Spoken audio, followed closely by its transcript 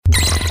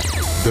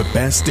The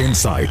best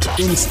insight,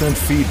 instant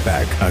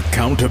feedback,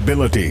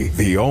 accountability.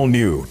 The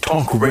all-new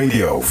Talk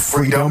Radio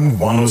Freedom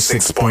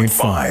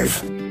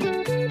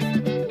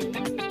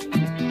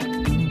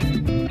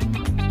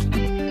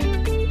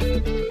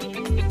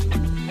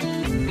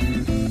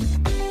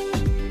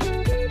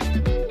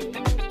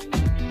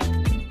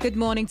Good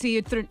morning to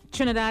you,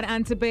 Trinidad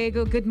and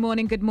Tobago. Good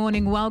morning,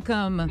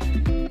 welcome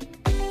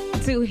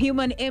to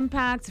Human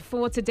Impact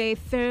for today,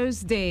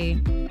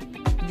 Thursday,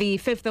 the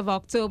 5th of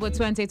October,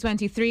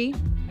 2023.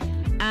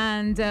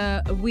 And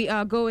we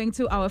are going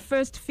to our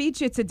first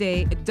feature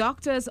today,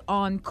 Doctors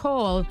on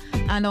Call.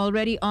 And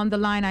already on the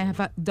line, I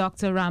have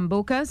Dr.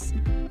 Rambokas.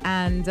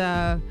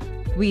 And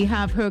we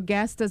have her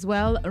guest as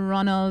well,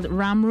 Ronald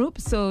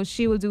Ramroop. So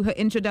she will do her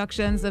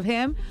introductions of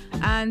him.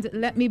 And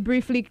let me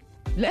briefly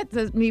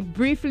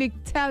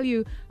tell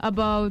you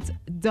about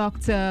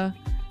Dr.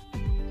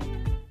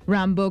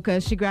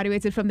 Rambokas. She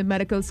graduated from the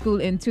medical school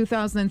in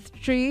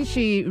 2003.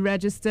 She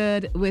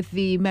registered with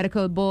the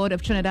Medical Board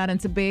of Trinidad and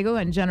Tobago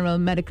and General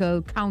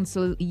Medical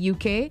Council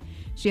UK.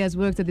 She has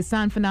worked at the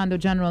San Fernando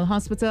General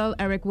Hospital,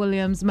 Eric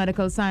Williams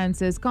Medical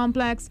Sciences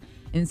Complex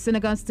in St.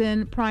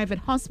 Augustine Private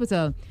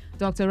Hospital.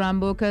 Dr.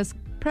 Rambokas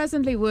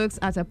presently works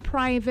at a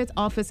private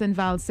office in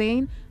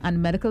Valsayn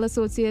and Medical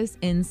Associates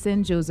in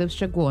St. Joseph's,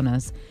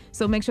 Chaguanas.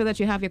 So make sure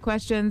that you have your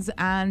questions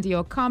and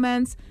your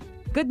comments.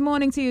 Good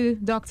morning to you,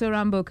 Dr.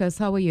 Rambokas.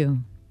 How are you?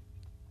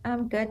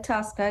 I'm good,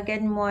 Tosca.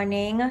 Good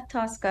morning,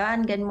 Tosca,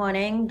 and good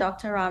morning,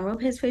 Dr. Ramroop.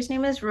 His first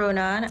name is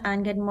Ronan,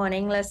 and good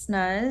morning,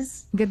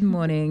 listeners. Good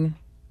morning.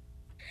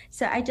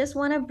 So I just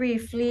want to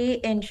briefly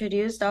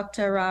introduce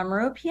Dr.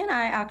 Ramroop. He and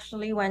I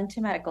actually went to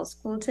medical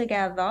school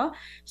together.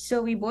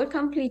 So we both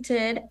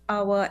completed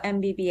our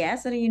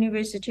MBBS at the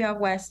University of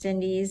West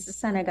Indies,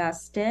 St.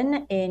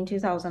 Augustine in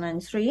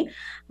 2003,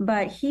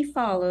 but he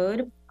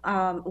followed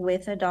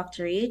with a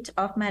doctorate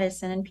of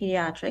medicine and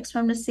pediatrics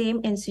from the same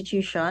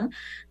institution.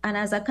 And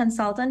as a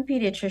consultant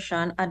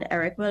pediatrician at the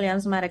Eric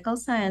Williams Medical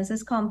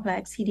Sciences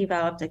Complex, he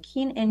developed a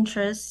keen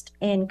interest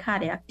in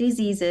cardiac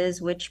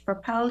diseases, which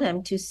propelled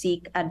him to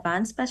seek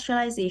advanced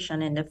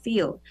specialization in the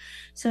field.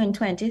 So in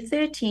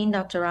 2013,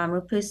 Dr.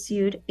 Ramroop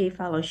pursued a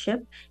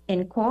fellowship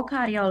in core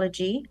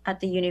cardiology at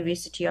the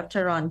University of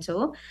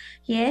Toronto.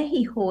 Here,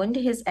 he honed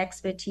his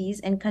expertise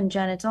in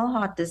congenital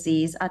heart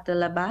disease at the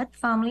Labatt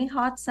Family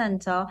Heart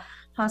Center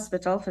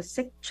Hospital for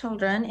Sick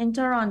Children in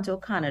Toronto,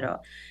 Canada.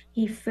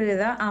 He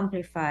further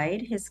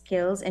amplified his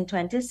skills in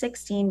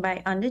 2016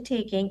 by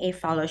undertaking a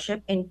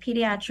fellowship in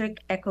pediatric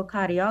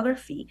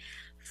echocardiography,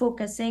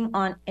 focusing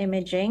on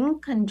imaging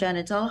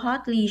congenital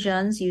heart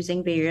lesions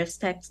using various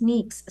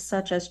techniques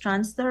such as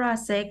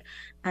transthoracic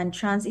and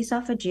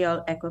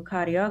transesophageal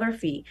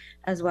echocardiography,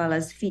 as well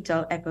as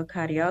fetal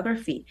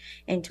echocardiography.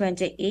 In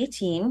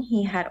 2018,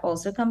 he had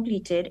also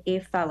completed a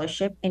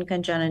fellowship in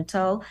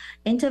congenital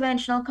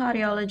interventional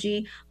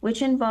cardiology,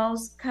 which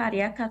involves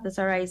cardiac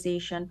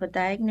catheterization for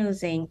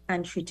diagnosing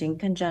and treating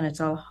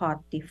congenital heart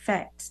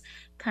defects.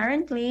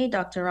 Currently,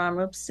 Dr.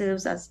 Ramroop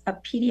serves as a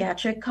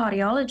pediatric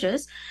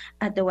cardiologist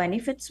at the Wendy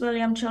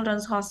Fitzwilliam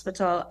Children's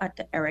Hospital at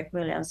the Eric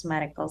Williams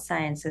Medical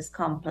Sciences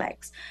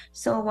Complex.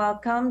 So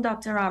welcome,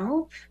 Dr.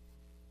 Ramroop.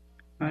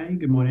 Hi,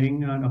 good morning,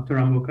 Dr.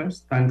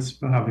 Rambokas. Thanks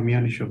for having me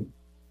on the show.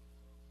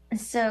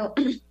 So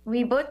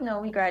we both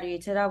know we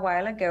graduated a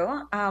while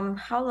ago.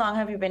 How long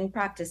have you been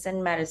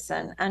practicing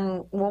medicine,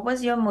 and what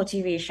was your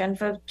motivation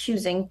for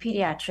choosing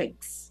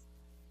pediatrics?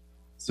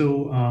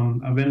 So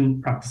I've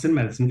been practicing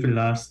medicine for the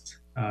last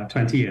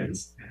 20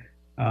 years.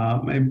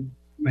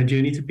 My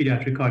journey to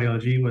pediatric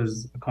cardiology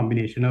was a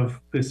combination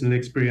of personal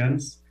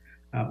experience,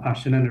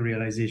 passion, and a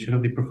realization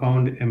of the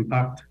profound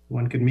impact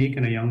one could make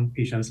in a young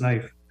patient's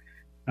life.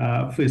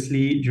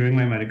 Firstly, during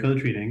my medical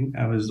training,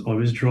 I was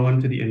always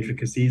drawn to the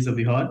intricacies of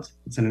the heart.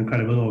 It's an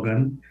incredible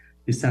organ,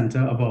 the center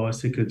of our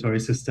circulatory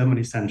system and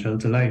essential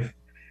to life.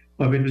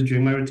 However, it was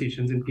during my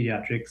rotations in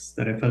pediatrics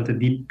that I felt a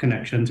deep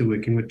connection to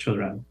working with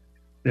children.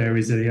 Their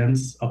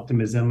resilience,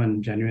 optimism,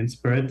 and genuine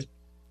spirit,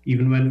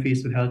 even when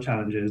faced with health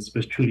challenges,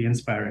 was truly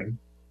inspiring.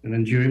 And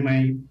then during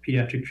my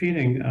pediatric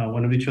training,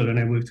 one of the children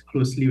I worked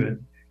closely with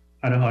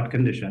had a heart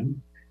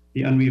condition.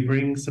 The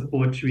unwavering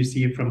support she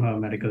received from her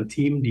medical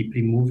team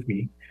deeply moved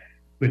me.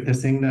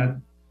 Witnessing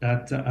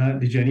that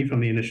the journey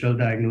from the initial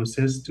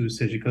diagnosis to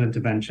surgical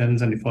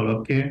interventions and the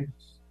follow-up care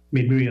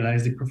made me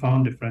realize the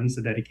profound difference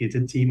a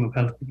dedicated team of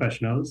health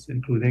professionals,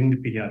 including the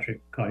pediatric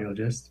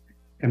cardiologist,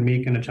 can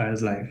make in a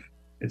child's life.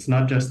 It's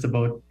not just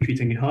about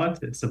treating the heart,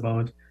 it's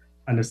about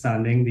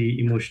understanding the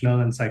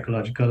emotional and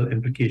psychological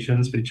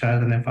implications for the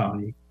child and their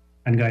family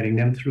and guiding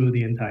them through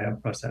the entire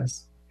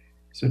process.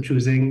 So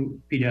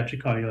choosing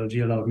pediatric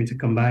cardiology allowed me to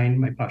combine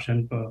my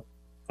passion for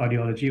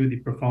cardiology with the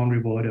profound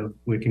reward of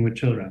working with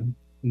children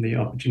and the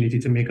opportunity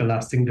to make a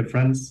lasting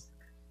difference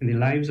in the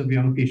lives of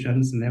young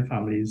patients and their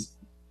families.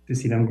 To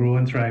see them grow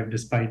and thrive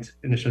despite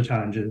initial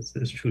challenges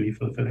is truly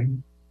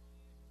fulfilling.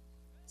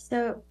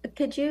 So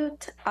could you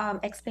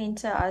explain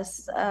to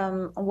us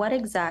what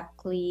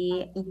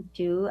exactly you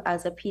do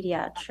as a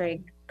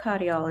pediatric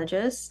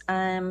cardiologist.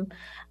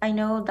 I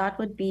know that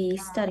would be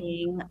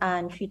studying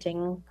and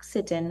treating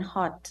certain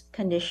heart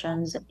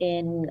conditions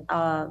in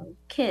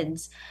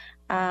kids.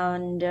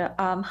 And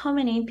how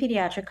many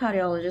pediatric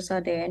cardiologists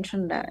are there in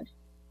Trinidad?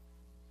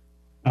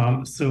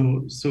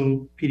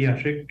 So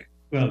pediatric,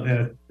 well,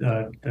 there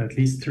are at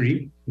least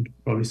 3,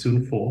 probably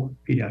soon 4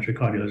 pediatric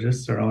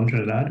cardiologists around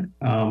Trinidad.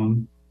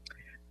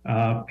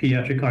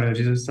 Pediatric cardiology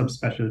is a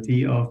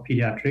subspecialty of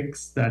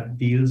pediatrics that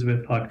deals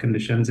with heart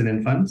conditions in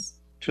infants,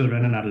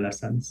 children, and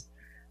adolescents.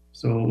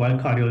 So while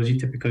cardiology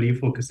typically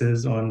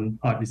focuses on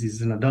heart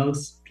diseases in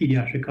adults,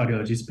 pediatric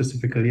cardiology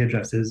specifically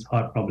addresses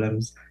heart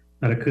problems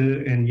that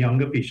occur in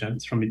younger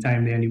patients from the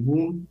time they're in the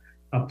womb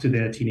up to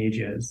their teenage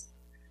years.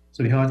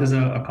 So the heart is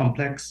a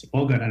complex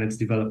organ, and its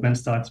development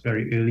starts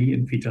very early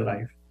in fetal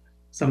life.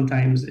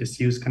 Sometimes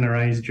issues can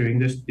arise during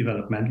this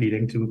development,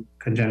 leading to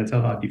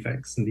congenital heart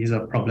defects. And these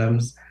are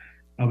problems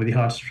with the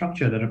heart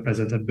structure that are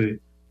present at birth.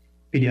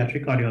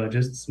 Pediatric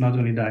cardiologists not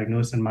only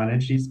diagnose and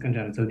manage these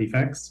congenital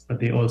defects, but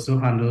they also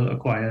handle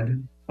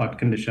acquired heart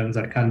conditions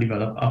that can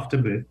develop after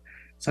birth,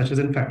 such as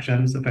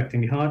infections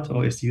affecting the heart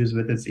or issues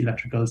with its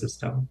electrical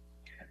system.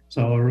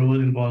 So our role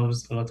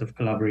involves a lot of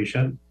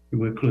collaboration. We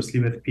work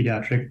closely with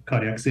pediatric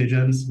cardiac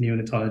surgeons,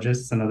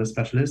 neonatologists, and other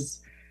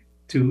specialists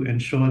to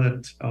ensure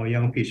that our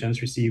young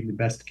patients receive the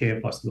best care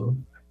possible,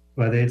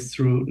 whether it's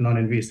through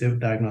non-invasive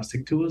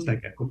diagnostic tools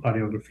like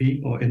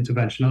echocardiography or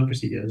interventional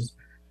procedures,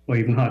 or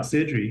even heart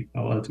surgery.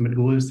 Our ultimate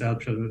goal is to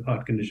help children with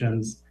heart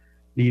conditions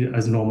lead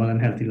as normal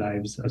and healthy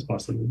lives as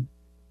possible.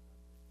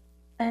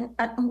 And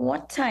at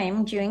what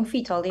time during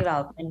fetal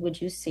development would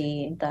you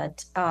say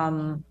that,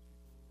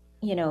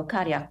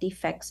 cardiac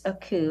defects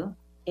occur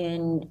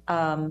in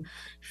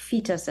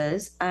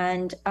fetuses?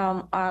 And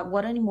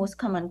what are the most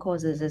common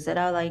causes? Is it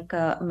like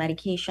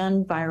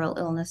medication, viral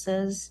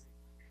illnesses?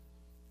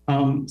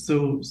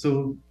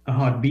 So a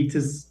heartbeat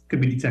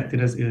could be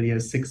detected as early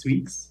as 6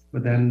 weeks,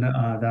 but then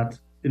that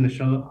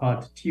initial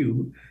heart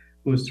tube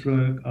goes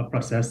through a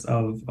process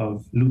of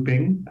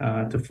looping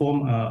to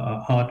form a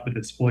heart with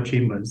its 4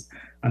 chambers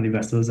and the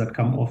vessels that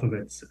come off of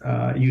it.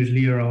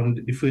 Usually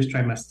around the first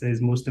trimester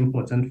is most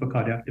important for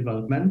cardiac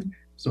development,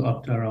 so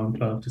up to around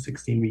 12 to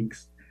 16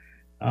 weeks.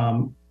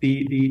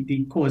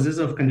 The causes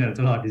of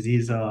congenital heart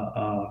disease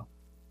are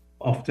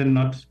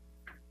often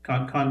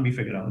can't be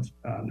figured out.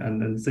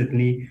 And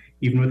certainly,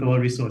 even with all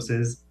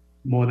resources,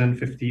 more than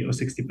 50 or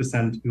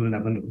 60% we will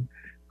never know.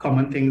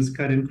 Common things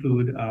could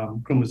include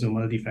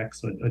chromosomal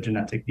defects or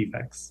genetic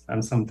defects,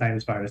 and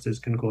sometimes viruses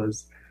can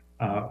cause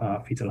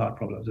fetal heart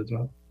problems as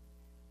well.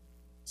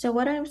 So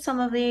what are some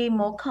of the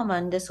more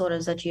common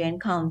disorders that you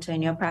encounter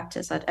in your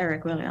practice at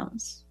Eric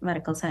Williams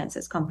Medical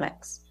Sciences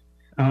Complex?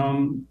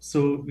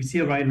 So we see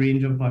a wide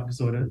range of heart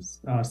disorders.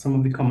 Some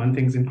of the common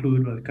things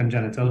include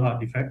congenital heart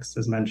defects,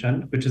 as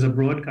mentioned, which is a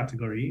broad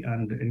category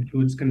and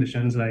includes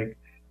conditions like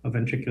a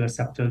ventricular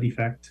septal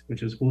defect,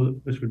 which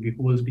would be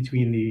holes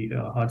between the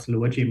heart's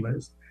lower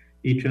chambers,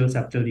 atrial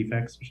septal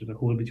defects, which is a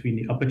hole between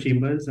the upper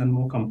chambers, and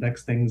more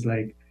complex things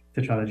like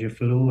tetralogy of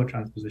flow or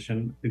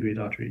transposition of the great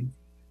artery.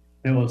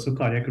 There are also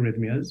cardiac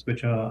arrhythmias,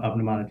 which are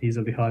abnormalities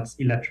of the heart's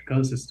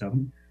electrical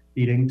system,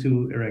 leading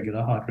to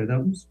irregular heart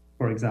rhythms.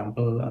 For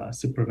example,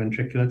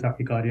 supraventricular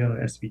tachycardia or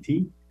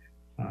SVT,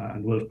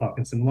 and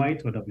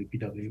Wolff-Parkinson-White or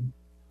WPW.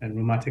 And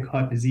rheumatic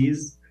heart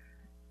disease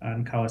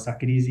and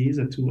Kawasaki disease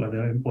are 2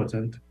 other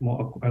important,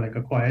 more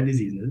acquired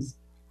diseases.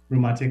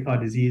 Rheumatic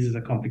heart disease is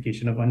a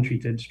complication of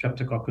untreated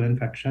streptococcal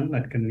infection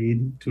that can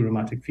lead to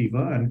rheumatic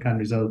fever and can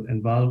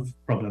in valve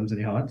problems in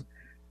the heart.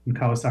 And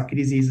Kawasaki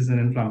disease is an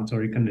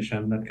inflammatory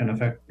condition that can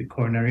affect the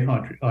coronary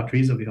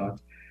arteries of the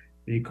heart.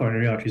 The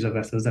coronary arteries are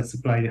vessels that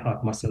supply the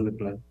heart muscle with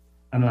blood.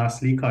 And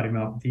lastly,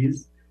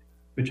 cardiomyopathies,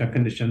 which are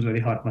conditions where the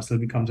heart muscle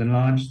becomes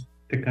enlarged,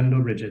 thickened,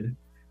 or rigid,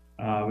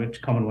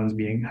 which common ones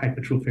being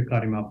hypertrophic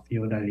cardiomyopathy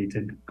or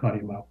dilated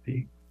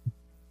cardiomyopathy.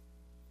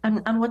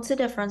 And what's the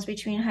difference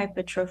between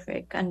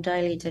hypertrophic and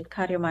dilated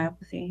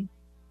cardiomyopathy,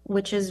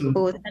 which is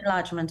both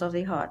enlargement of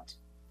the heart?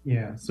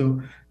 Yeah,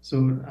 so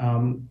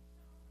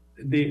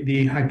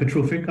the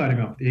hypertrophic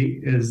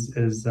cardiomyopathy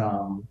is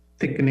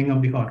thickening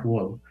of the heart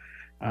wall.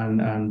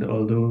 And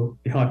although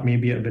the heart may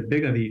be a bit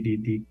bigger,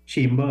 the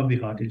chamber of the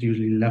heart is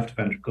usually left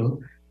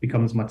ventricle,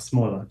 becomes much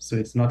smaller. So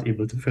it's not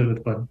able to fill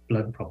with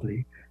blood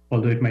properly,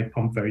 although it might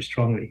pump very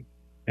strongly.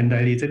 In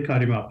dilated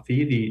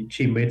cardiomyopathy, the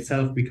chamber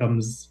itself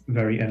becomes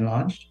very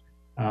enlarged.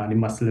 The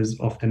muscle is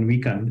often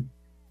weakened.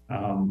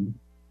 And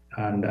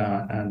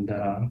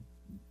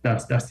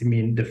that's the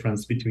main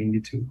difference between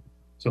the 2.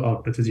 So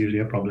output is usually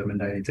a problem in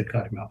dilated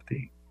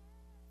cardiomyopathy.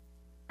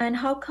 And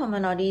how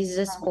common are these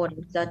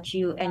disorders that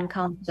you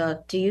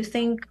encounter? Do you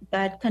think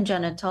that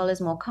congenital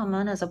is more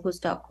common as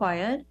opposed to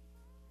acquired?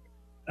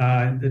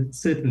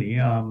 Certainly.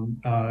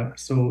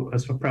 So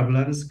as for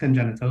prevalence,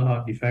 congenital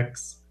heart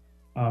defects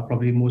are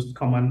probably most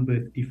common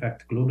with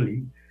defect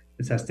globally.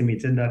 It's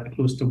estimated that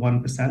close to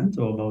 1%,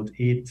 or about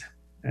 8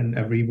 in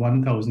every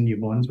 1,000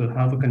 newborns, will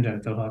have a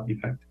congenital heart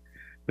defect.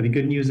 But the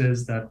good news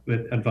is that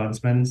with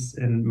advancements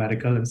in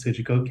medical and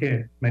surgical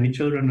care, many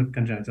children with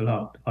congenital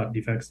heart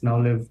defects now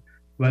live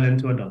well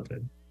into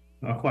adulthood.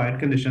 Acquired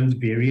conditions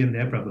vary in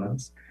their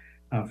prevalence.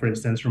 For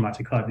instance,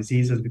 rheumatic heart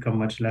disease has become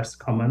much less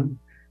common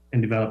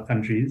in developed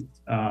countries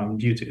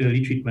due to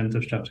early treatment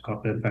of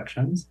streptococcal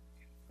infections,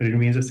 but it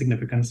remains a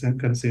significant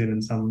concern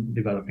in some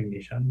developing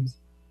nations.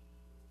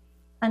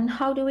 And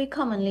how do we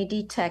commonly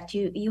detect?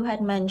 You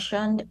had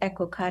mentioned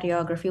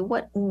echocardiography.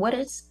 What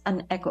is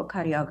an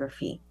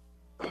echocardiography?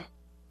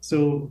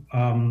 So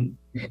when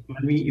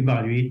we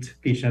evaluate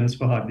patients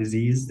for heart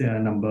disease, there are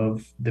a number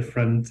of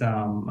different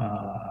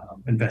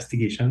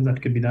investigations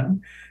that could be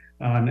done.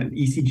 An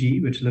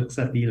ECG, which looks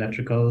at the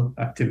electrical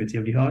activity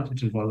of the heart,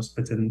 which involves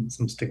putting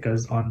some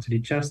stickers onto the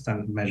chest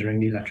and measuring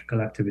the electrical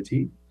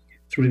activity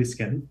through the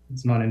skin.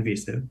 It's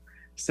non-invasive.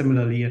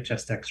 Similarly, a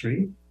chest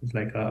X-ray is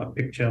like a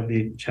picture of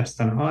the chest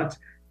and heart,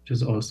 which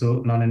is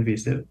also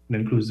non-invasive. It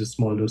includes a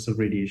small dose of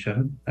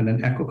radiation. And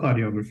then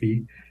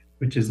echocardiography,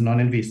 which is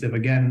non-invasive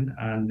again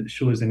and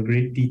shows in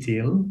great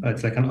detail.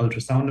 It's like an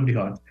ultrasound of the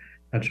heart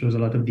that shows a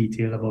lot of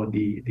detail about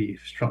the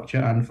structure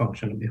and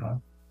function of the heart.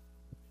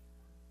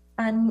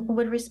 And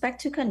with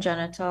respect to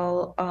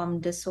congenital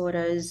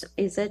disorders,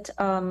 is it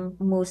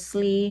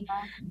mostly,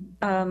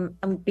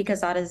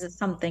 because that is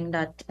something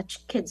that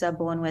kids are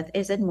born with,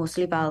 is it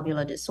mostly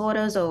valvular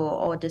disorders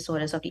or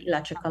disorders of the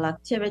electrical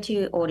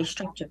activity or the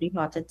structure of the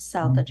heart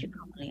itself that you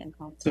commonly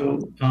encounter? So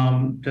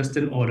just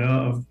in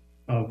order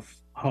of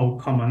how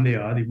common they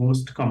are, the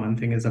most common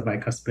thing is a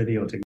bicuspid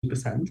aortic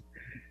 2%.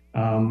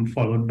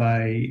 Followed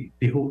by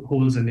the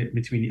holes in it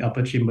between the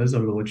upper chambers or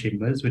lower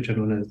chambers, which are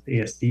known as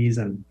ASDs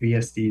and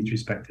VSDs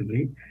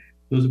respectively.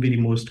 Those would be the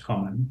most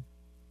common.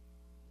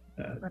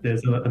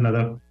 There's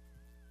another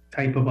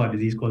type of heart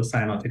disease called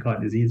cyanotic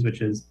heart disease, which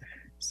is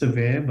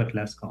severe but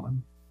less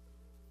common.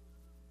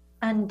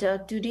 And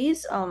do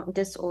these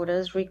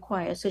disorders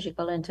require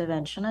surgical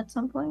intervention at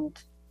some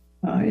point?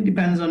 It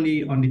depends on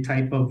the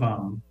type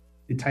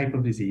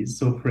of disease.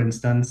 So, for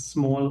instance,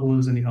 small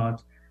holes in the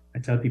heart, I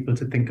tell people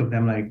to think of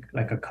them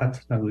like a cut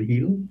that will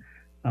heal,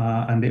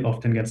 and they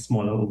often get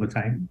smaller over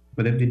time.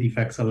 But if the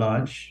defects are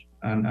large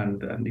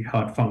and the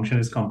heart function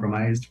is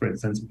compromised, for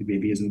instance, if the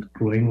baby isn't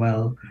growing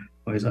well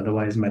or is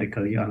otherwise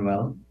medically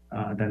unwell,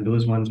 then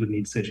those ones would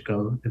need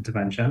surgical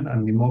intervention.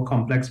 And the more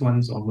complex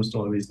ones almost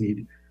always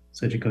need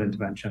surgical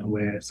intervention,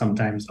 where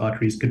sometimes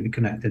arteries could be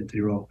connected to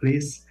the wrong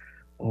place,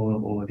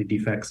 or the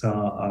defects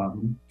are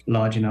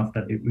large enough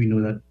that we know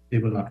that they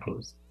will not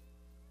close.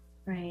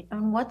 Right.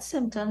 And what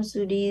symptoms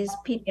do these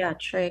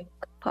pediatric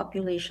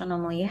population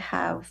normally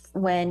have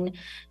when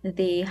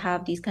they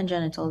have these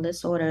congenital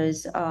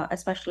disorders,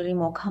 especially the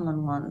more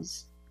common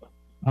ones?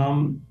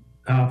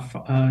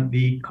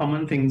 The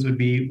common things would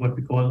be what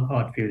we call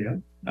heart failure.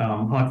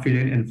 Heart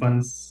failure in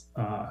infants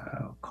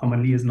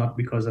commonly is not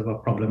because of a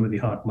problem with the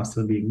heart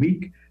muscle being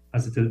weak,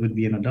 as it would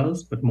be in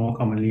adults, but more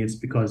commonly it's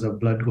because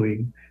of blood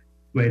going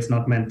where it's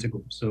not meant to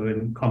go. So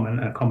a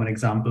common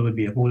example would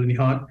be a hole in the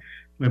heart,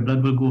 where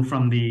blood will go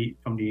from the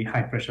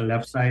high pressure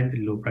left side to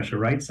the low pressure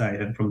right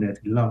side, and from there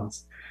to the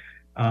lungs.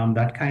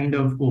 That kind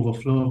of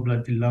overflow of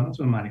blood to the lungs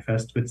will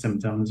manifest with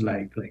symptoms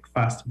like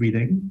fast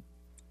breathing,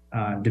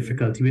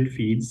 difficulty with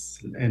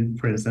feeds, and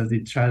for instance,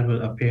 the child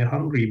will appear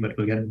hungry but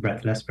will get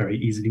breathless very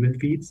easily with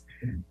feeds.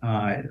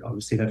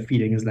 Obviously, that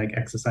feeding is like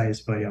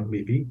exercise for a young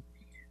baby.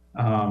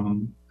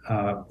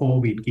 Poor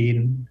weight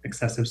gain,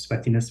 excessive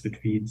sweatiness with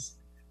feeds.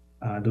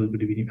 Those would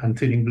be, and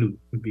turning blue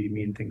would be the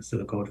main things to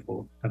look out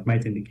for that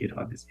might indicate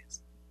heart disease.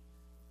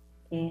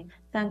 Okay,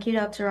 thank you,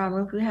 Dr.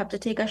 Ramrup. We have to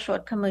take a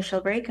short commercial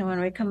break, and when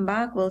we come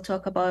back, we'll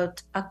talk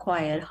about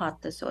acquired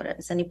heart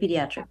disorders in the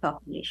pediatric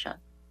population.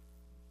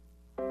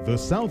 The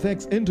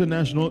SouthX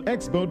International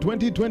Expo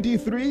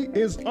 2023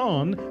 is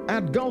on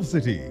at Gulf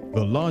City,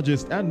 the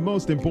largest and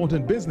most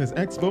important business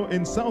expo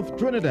in South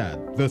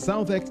Trinidad. The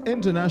SouthX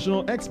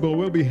International Expo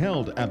will be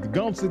held at the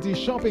Gulf City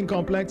Shopping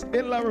Complex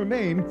in La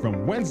Romaine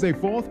from Wednesday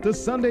 4th to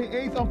Sunday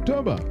 8th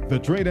October. The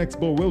Trade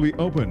Expo will be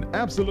open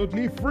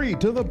absolutely free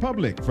to the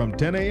public from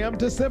 10 a.m.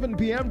 to 7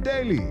 p.m.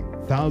 daily.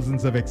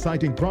 Thousands of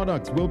exciting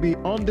products will be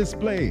on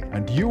display,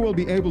 and you will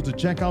be able to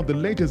check out the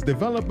latest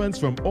developments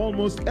from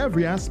almost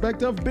every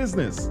aspect of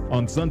business.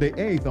 On Sunday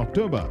 8th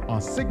October,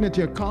 our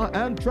signature car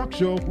and truck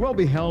show will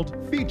be held,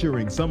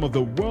 featuring some of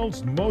the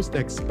world's most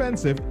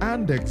expensive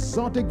and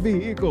exotic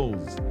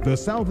vehicles. The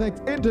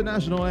SouthX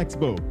International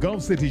Expo,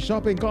 Gulf City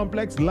Shopping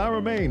Complex, La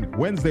Romaine,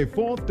 Wednesday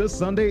 4th to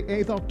Sunday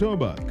 8th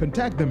October.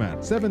 Contact them at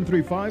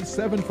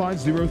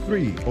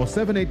 735-7503 or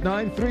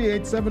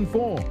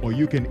 789-3874, or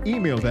you can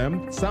email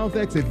them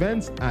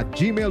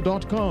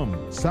southxevents@gmail.com.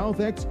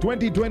 SouthX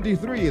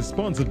 2023 is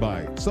sponsored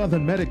by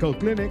Southern Medical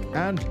Clinic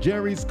and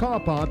Jerry's Car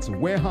Parts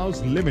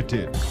Warehouse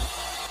Limited.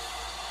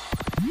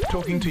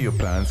 Talking to your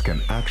plants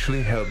can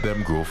actually help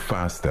them grow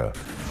faster.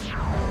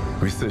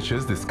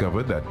 Researchers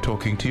discovered that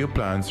talking to your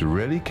plants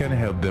really can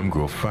help them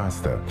grow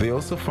faster. They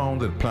also found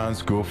that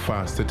plants grow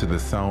faster to the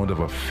sound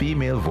of a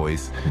female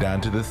voice than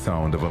to the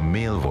sound of a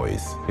male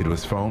voice. It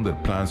was found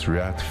that plants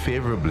react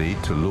favorably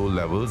to low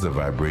levels of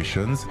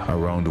vibrations,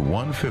 around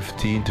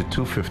 115 to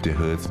 250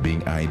 Hz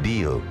being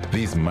ideal.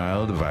 These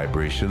mild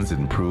vibrations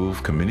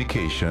improve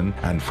communication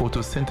and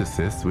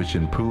photosynthesis, which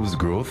improves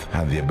growth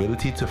and the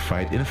ability to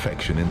fight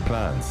infection in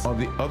plants. On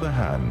the other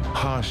hand,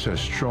 harsher,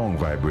 strong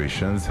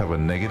vibrations have a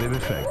negative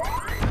effect.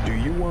 Do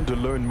you want to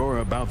learn more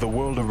about the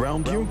world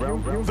around you?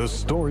 The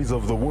stories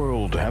of the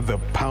world have the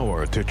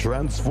power to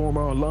transform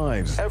our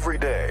lives every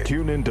day.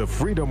 Tune in to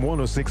Freedom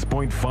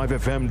 106.5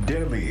 FM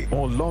daily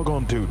or log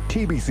on to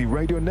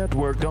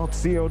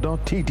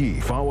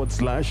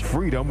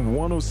tbcradionetwork.co.tt/Freedom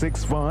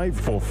 106.5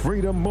 for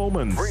Freedom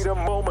Moments. Freedom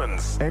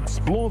Moments.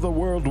 Explore the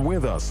world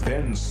with us,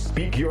 then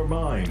speak your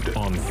mind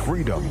on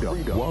Freedom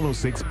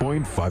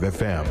 106.5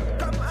 FM.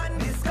 Come and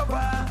discover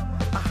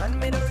a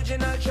handmade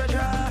original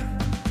treasure.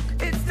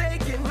 It's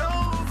taking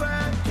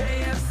over.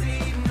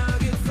 KFC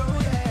nuggets, oh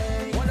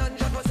yeah.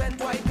 100%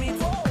 white meat.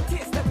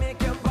 Taste that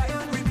make you buy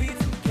and repeat.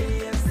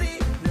 KFC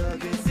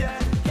nuggets, yeah.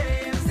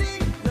 KFC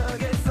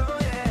nuggets, oh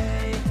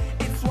yeah.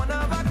 It's one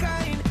of a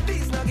kind.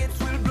 These nuggets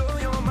will blow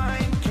your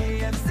mind.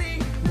 KFC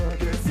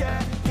nuggets,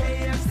 yeah.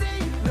 KFC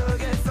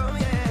nuggets, oh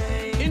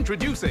yeah.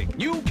 Introducing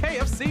new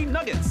KFC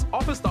nuggets.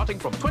 Offer starting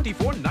from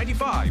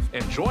 $24.95.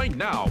 Enjoy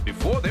now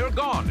before they're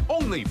gone.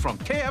 Only from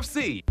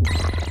KFC.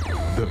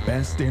 The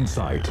best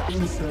insight,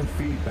 instant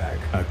feedback,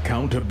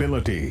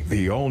 accountability.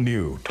 The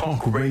all-new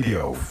Talk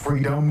Radio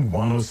Freedom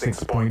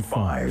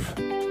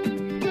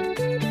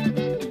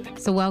 106.5.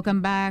 So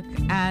welcome back,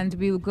 and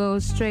we'll go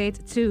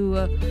straight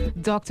to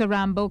Dr.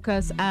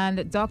 Rambokas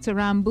and Dr.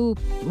 Ramroop,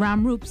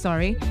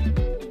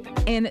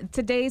 in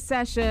today's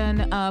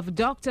session of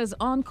Doctors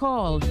on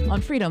Call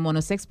on Freedom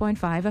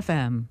 106.5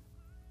 FM.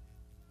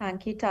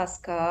 Thank you,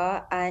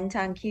 Tosca, and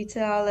thank you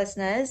to our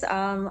listeners.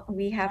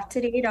 We have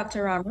today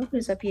Dr. Ramroop,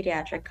 who's a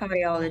pediatric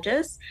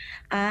cardiologist,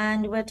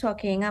 and we're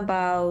talking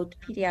about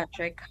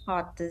pediatric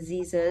heart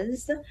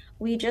diseases.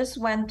 We just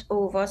went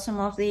over some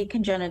of the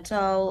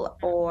congenital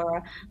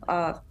or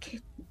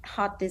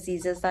heart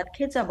diseases that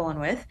kids are born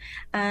with,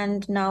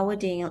 and now we're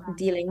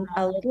dealing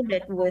a little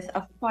bit with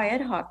acquired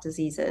heart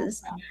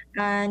diseases.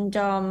 And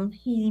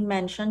he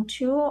mentioned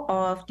two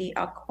of the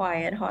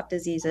acquired heart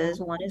diseases.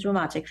 One is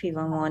rheumatic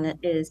fever, and one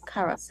is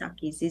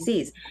Kawasaki's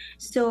disease.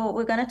 So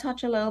we're going to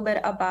touch a little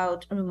bit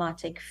about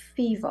rheumatic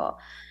fever.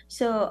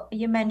 So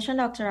you mentioned,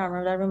 Dr.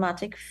 Ramroop, that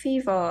rheumatic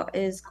fever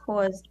is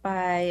caused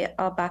by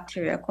a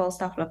bacteria called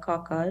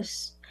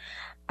Staphylococcus.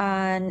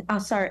 And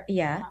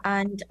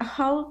and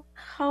how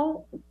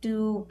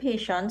do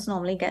patients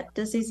normally get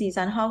this disease,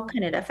 and how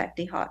can it affect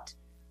the heart?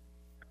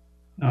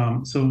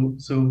 So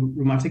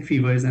rheumatic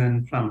fever is an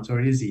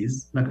inflammatory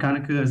disease that can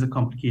occur as a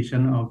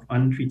complication of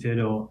untreated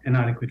or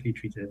inadequately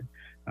treated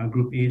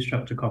group A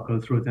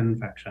streptococcal throat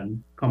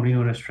infection, commonly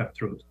known as strep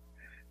throat.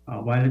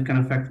 While it can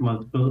affect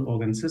multiple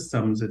organ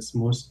systems, its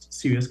most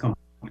serious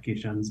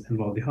complications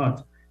involve the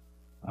heart.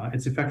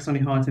 Its effects on the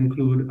heart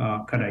include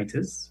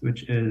carditis,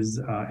 which is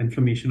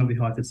inflammation of the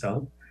heart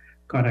itself.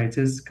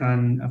 Carditis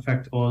can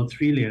affect all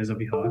three layers of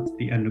the heart: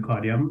 the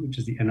endocardium, which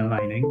is the inner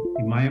lining,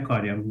 the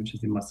myocardium, which is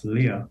the muscle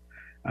layer,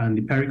 and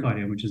the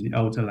pericardium, which is the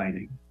outer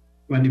lining.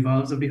 When the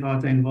valves of the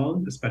heart are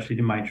involved, especially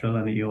the mitral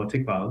and the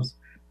aortic valves,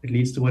 it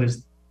leads to what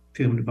is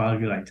termed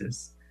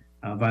valvulitis.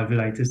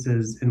 Valvulitis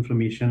is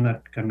inflammation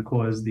that can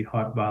cause the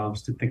heart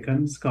valves to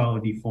thicken, scar, or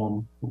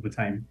deform over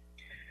time.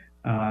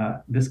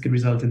 This could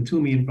result in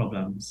two main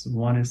problems.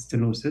 One is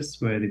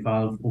stenosis, where the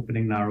valve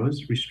opening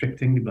narrows,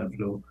 restricting the blood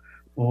flow,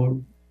 or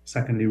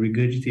secondly,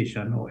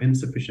 regurgitation or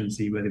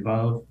insufficiency, where the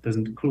valve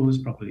doesn't close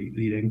properly,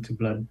 leading to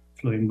blood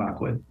flowing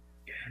backward.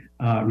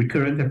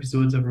 Recurrent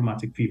episodes of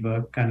rheumatic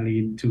fever can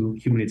lead to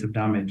cumulative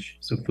damage,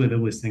 so further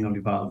worsening of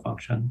the valve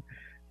function.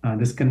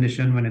 This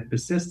condition, when it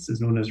persists, is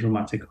known as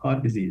rheumatic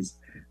heart disease,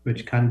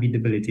 which can be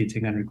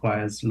debilitating and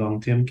requires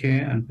long-term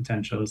care and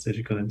potential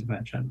surgical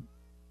intervention.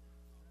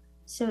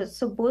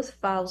 So both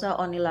valves are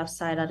on the left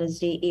side, that is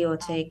the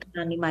aortic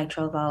and the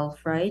mitral valve,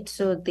 right?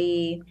 So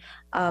the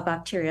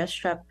bacteria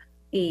Strep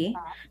A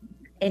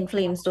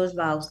inflames those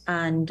valves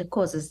and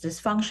causes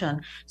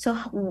dysfunction. So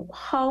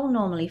how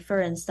normally,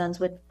 for instance,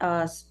 with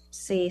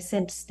say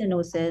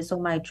stenosis or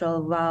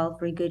mitral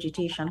valve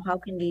regurgitation, how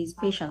can these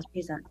patients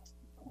present?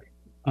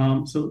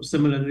 So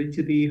similarly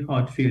to the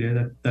heart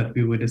failure that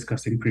we were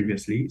discussing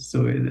previously,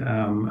 so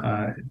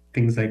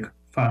things like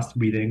fast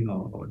breathing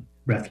or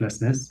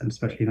breathlessness, and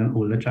especially in an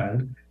older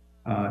child,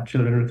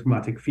 children with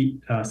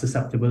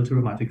susceptible to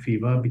rheumatic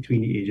fever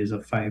between the ages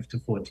of 5 to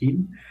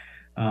 14.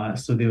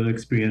 So they will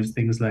experience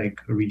things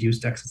like a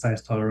reduced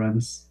exercise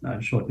tolerance,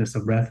 shortness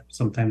of breath,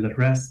 sometimes at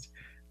rest,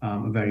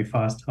 a very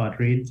fast heart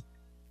rate,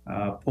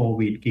 poor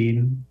weight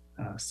gain,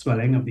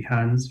 swelling of the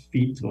hands,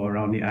 feet, or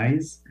around the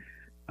eyes,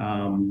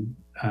 and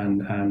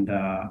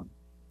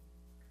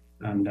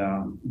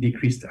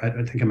decreased, I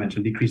think I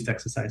mentioned decreased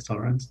exercise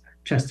tolerance.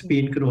 Chest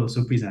pain could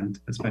also present,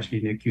 especially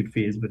in the acute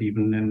phase, but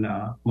even in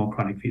more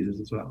chronic phases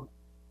as well.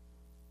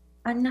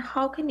 And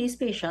how can these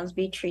patients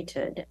be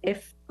treated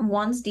if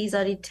once these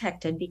are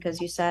detected, because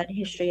you said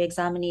history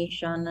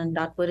examination, and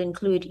that would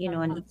include, an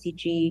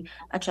ECG,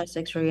 a chest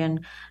X-ray,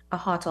 and a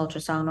heart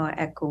ultrasound or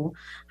echo.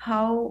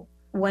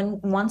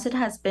 Once it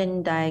has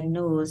been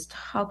diagnosed,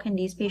 how can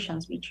these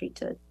patients be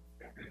treated?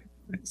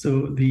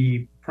 So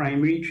the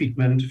primary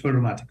treatment for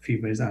rheumatic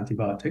fever is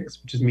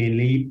antibiotics, which is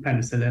mainly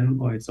penicillin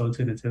or its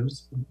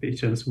alternatives for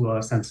patients who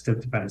are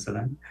sensitive to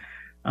penicillin.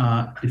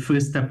 The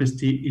first step is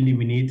to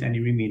eliminate any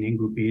remaining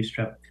group A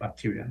strep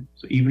bacteria.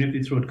 So even if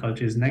the throat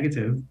culture is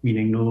negative,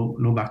 meaning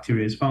no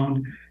bacteria is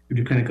found, if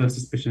the clinical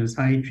suspicion is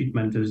high,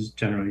 treatment is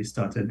generally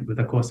started with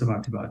a course of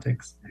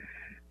antibiotics.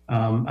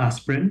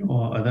 Aspirin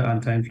or other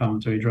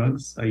anti-inflammatory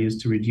drugs are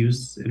used to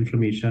reduce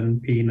inflammation,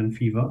 pain, and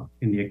fever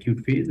in the acute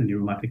phase, in the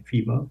rheumatic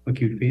fever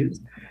acute phase.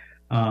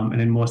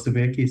 And in more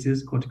severe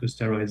cases,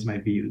 corticosteroids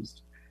might be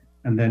used.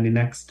 And then the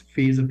next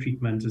phase of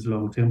treatment is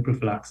long-term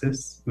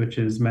prophylaxis, which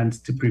is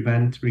meant to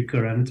prevent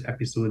recurrent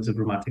episodes of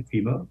rheumatic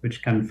fever,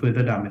 which can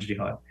further damage the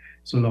heart.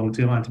 So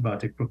long-term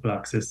antibiotic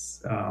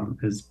prophylaxis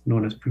is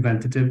known as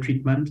preventative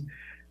treatment.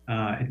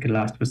 It can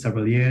last for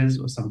several years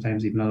or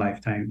sometimes even a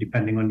lifetime,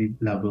 depending on the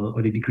level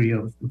or the degree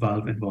of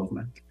valve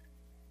involvement.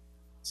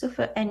 So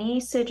for any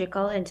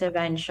surgical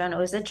intervention,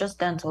 or is it just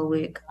dental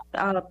work?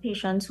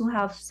 Patients who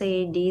have,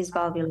 say, these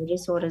valvular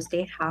disorders,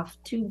 they have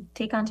to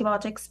take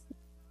antibiotics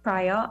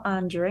prior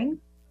and during?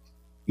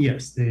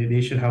 Yes,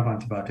 they should have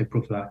antibiotic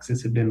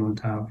prophylaxis if they don't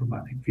have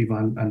rheumatic fever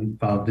and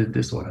valve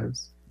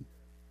disorders.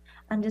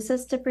 And this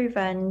is to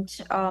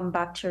prevent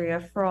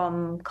bacteria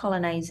from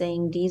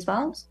colonizing these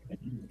valves?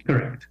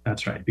 Correct,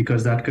 that's right,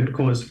 because that could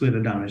cause further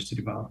damage to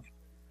the valve.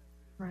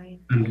 Right.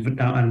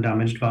 And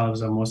damaged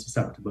valves are more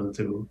susceptible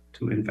to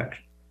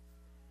infection.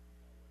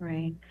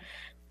 Right.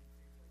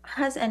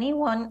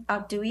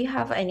 Do we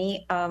have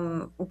any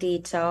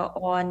data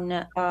on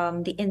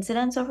the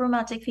incidence of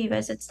rheumatic fever?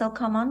 Is it still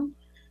common?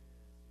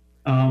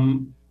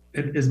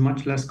 It is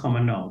much less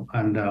common now.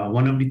 And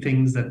one of the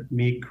things that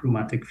make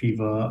rheumatic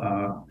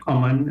fever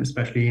common,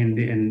 especially in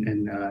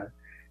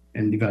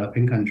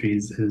developing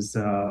countries, is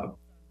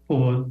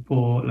poor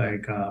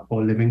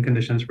living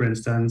conditions, for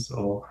instance,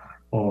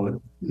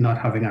 or not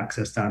having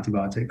access to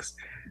antibiotics.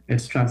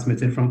 It's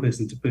transmitted from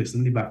person to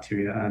person, the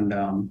bacteria, and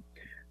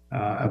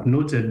I've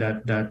noted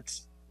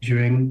that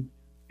during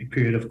a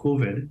period of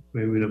COVID,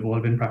 where we would have all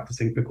been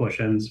practicing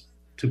precautions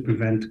to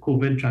prevent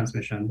COVID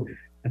transmission,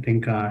 I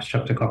think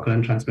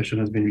streptococcal transmission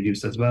has been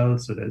reduced as well.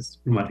 So there's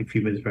rheumatic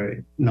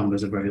fever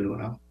numbers are very low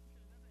now.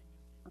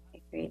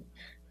 Okay,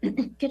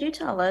 great. Could you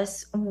tell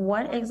us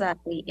what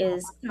exactly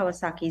is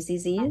Kawasaki's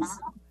disease?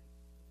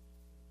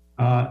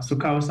 So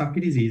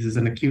Kawasaki disease is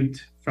an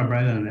acute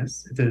febrile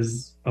illness. It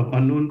is of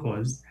unknown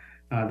cause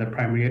that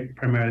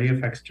primarily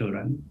affects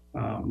children.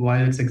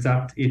 While its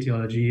exact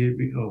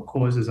etiology or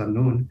cause is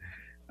unknown,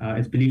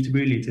 it's believed to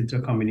be related to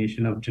a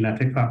combination of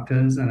genetic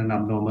factors and an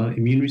abnormal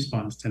immune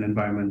response to an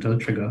environmental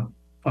trigger,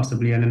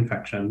 possibly an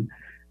infection.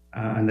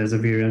 And there's a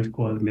variant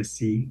called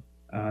MIS-C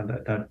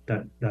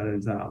that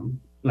is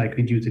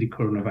likely due to the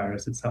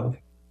coronavirus itself.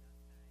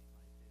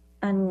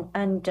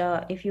 And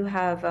if you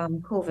have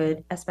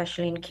COVID,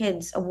 especially in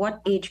kids,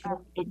 what age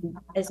group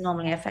is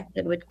normally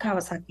affected with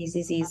Kawasaki's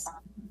disease?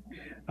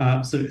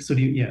 So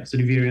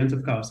the variant of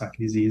Kawasaki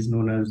disease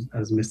known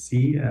as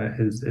MIS-C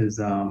is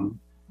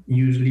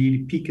usually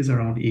the peak is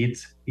around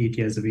 8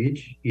 years of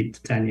age, 8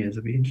 to 10 years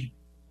of age.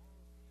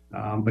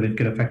 But it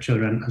could affect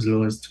children as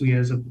low as 2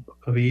 years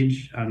of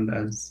age and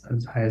as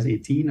high as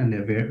 18, and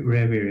there are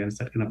rare variants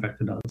that can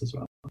affect adults as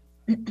well.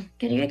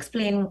 Can you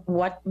explain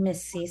what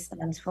MIS-C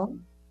stands for?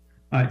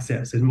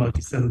 It's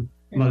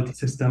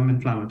multi-system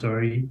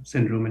inflammatory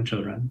syndrome in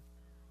children.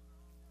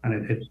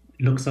 And it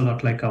looks a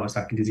lot like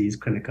Kawasaki disease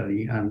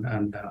clinically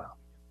and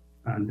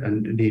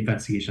the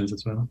investigations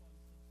as well.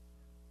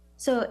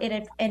 So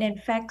it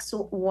infects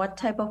what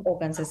type of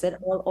organs? Is it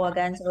all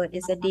organs, or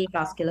is it the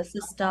vascular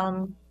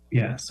system?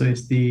 Yeah, so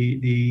it's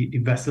the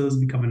vessels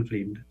become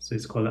inflamed. So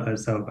it's called a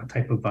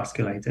type of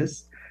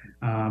vasculitis.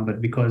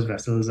 But because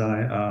vessels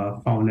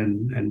are found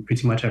in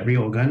pretty much every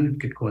organ,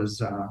 it could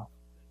cause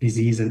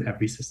disease in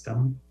every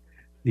system.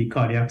 The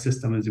cardiac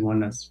system is the one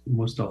that's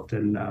most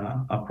often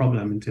a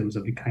problem in terms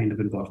of the kind of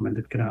involvement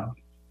it could have.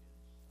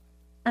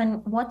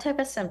 And what type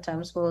of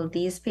symptoms will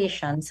these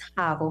patients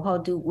have, or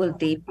will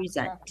they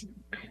present?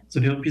 So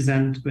they'll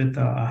present with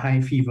a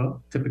high fever,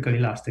 typically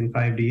lasting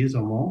 5 days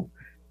or more,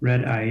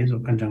 red eyes or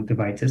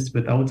conjunctivitis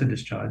without a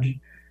discharge.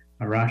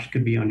 A rash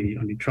could be on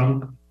the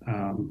trunk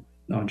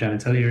or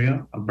genital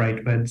area, a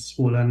bright red,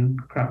 swollen,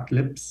 cracked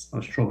lips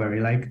or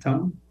strawberry-like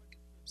tongue,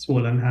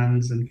 swollen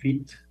hands and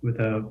feet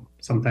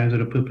sometimes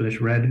with a purplish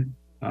red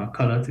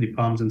color to the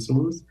palms and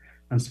soles,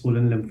 and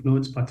swollen lymph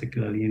nodes,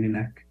 particularly in the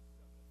neck.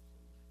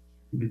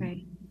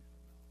 Right.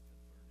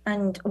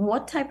 And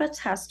what type of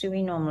tests do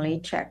we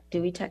normally check?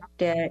 Do we check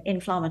their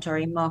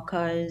inflammatory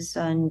markers,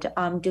 and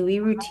do we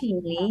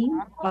routinely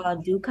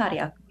do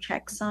cardiac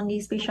checks on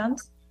these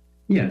patients?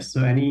 Yes,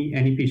 so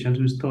any patient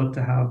who's thought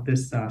to have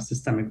this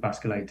systemic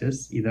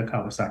vasculitis, either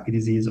Kawasaki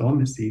disease or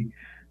MIS-C,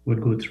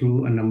 would go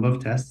through a number of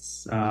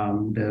tests.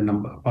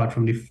 Apart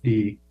from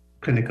the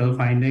clinical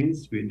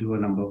findings, we do a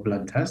number of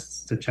blood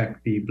tests to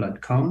check the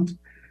blood count,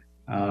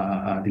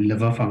 the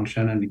liver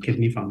function, and the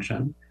kidney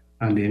function,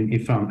 and the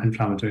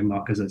inflammatory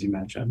markers, as you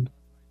mentioned.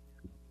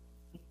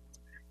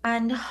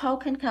 And how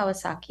can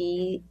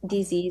Kawasaki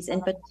disease in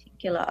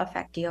particular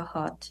affect your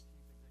heart?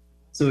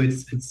 So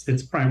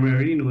it's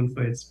primarily known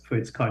for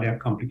its cardiac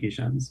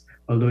complications,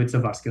 although it's a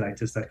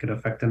vasculitis that could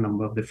affect a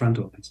number of different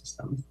organ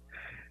systems.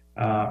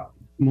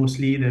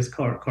 Mostly there's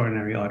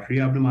coronary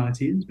artery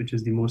abnormalities, which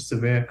is the most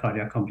severe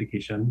cardiac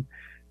complication,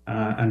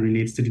 and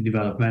relates to the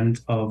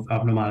development of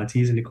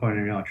abnormalities in the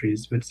coronary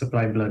arteries which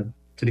supply blood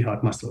to the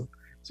heart muscle.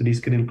 So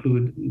these could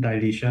include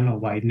dilation or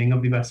widening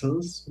of the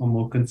vessels, or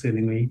more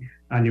concerningly,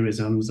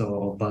 aneurysms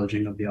or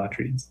bulging of the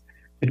arteries.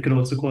 It could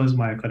also cause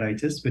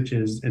myocarditis, which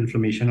is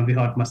inflammation of the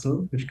heart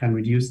muscle, which can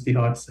reduce the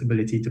heart's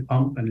ability to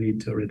pump and lead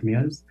to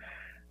arrhythmias.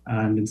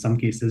 And in some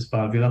cases,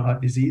 valvular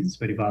heart disease,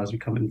 where the valves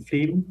become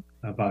inflamed,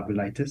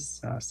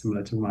 valvulitis,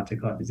 similar to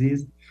rheumatic heart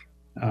disease,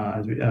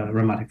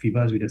 rheumatic fever,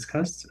 as we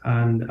discussed,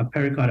 and a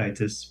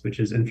pericarditis, which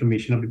is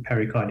inflammation of the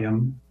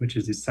pericardium, which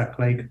is the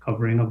sac-like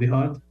covering of the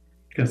heart.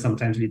 It can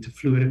sometimes lead to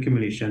fluid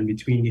accumulation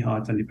between the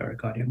heart and the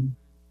pericardium.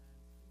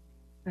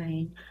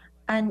 Right.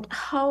 And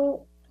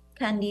how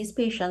can these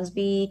patients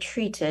be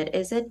treated?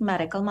 Is it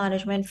medical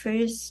management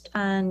first?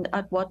 And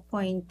at what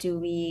point do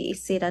we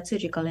say that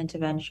surgical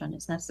intervention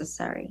is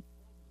necessary?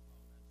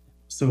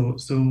 So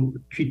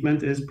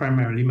treatment is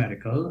primarily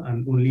medical,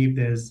 and only if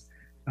there's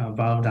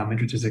valve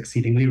damage, which is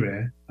exceedingly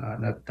rare,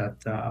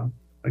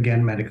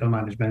 again, medical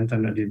management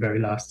and at the very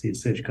last stage,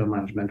 surgical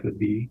management would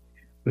be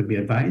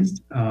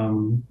advised.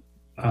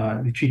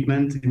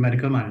 The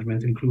medical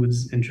management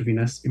includes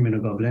intravenous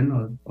immunoglobulin,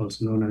 or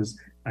also known as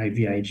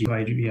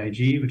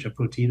IVIG, which are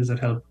proteins that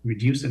help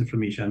reduce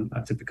inflammation,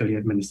 are typically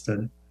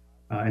administered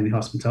in the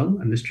hospital.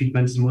 And this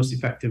treatment is most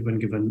effective when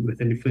given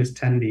within the first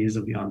 10 days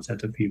of the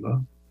onset of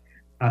fever.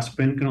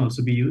 Aspirin can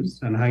also be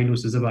used, and high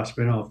doses of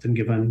aspirin are often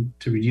given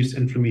to reduce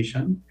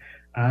inflammation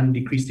and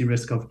decrease the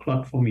risk of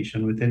clot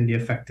formation within the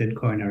affected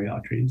coronary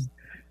arteries.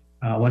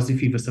 Once the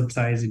fever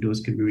subsides, the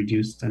dose can be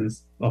reduced and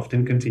is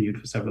often continued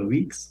for several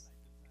weeks.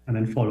 And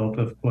then follow-up,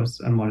 of course,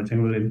 and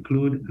monitoring will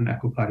include an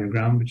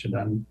echocardiogram, which are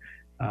done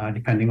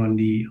depending on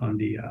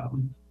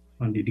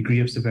the degree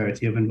of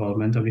severity of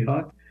involvement of the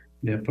heart.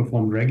 They're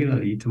performed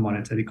regularly to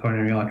monitor the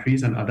coronary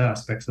arteries and other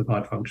aspects of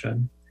heart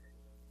function.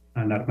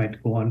 And that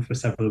might go on for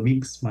several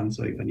weeks, months,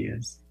 or even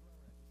years.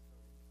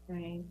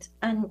 Right.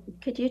 And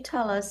could you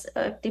tell us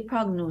if the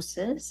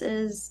prognosis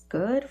is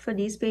good for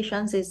these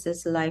patients? Is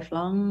this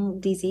lifelong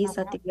disease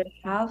that they would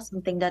have,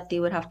 something that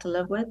they would have to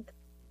live with?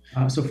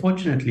 So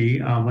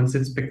fortunately, once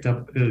it's picked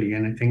up early,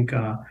 and I think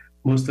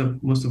most of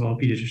our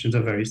pediatricians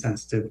are very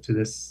sensitive to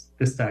this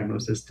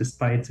diagnosis,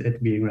 despite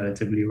it being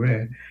relatively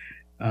rare.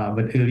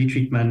 But early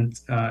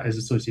treatment is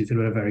associated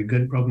with a very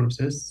good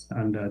prognosis,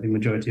 and the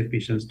majority of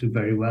patients do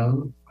very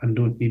well and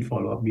don't need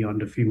follow-up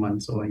beyond a few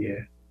months or a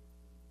year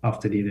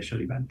after the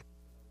initial event.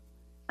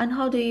 And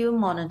how do you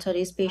monitor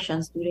these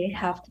patients? Do they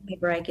have to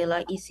make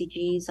regular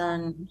ECGs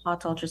and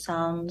heart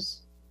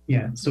ultrasounds?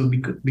 Yeah, so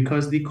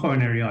because the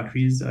coronary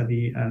arteries and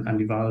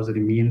the valves are the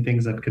main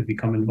things that could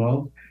become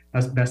involved,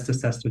 that's best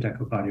assessed with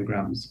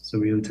echocardiograms. So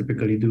we'll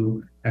typically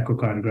do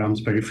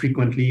echocardiograms very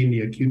frequently in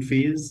the acute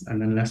phase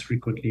and then less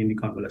frequently in the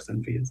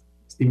convalescent phase.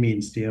 It's the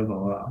mainstay of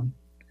our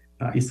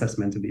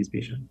assessment of these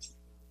patients.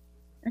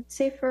 Let's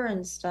say, for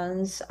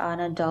instance, an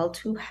adult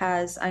who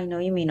has, I know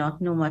you may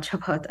not know much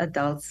about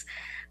adults,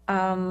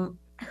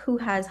 who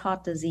has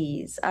heart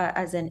disease,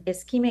 as in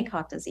ischemic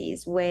heart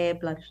disease, where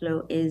blood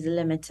flow is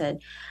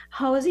limited.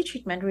 How is the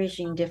treatment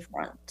regime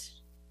different?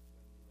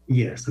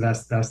 Yes, so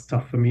that's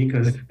tough for me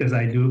because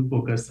I do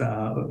focus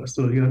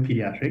solely on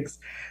pediatrics,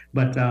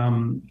 but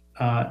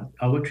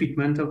our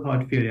treatment of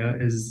heart failure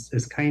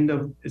is kind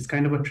of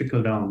a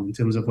trickle down in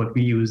terms of what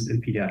we use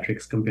in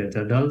pediatrics compared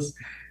to adults,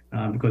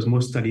 because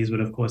most studies would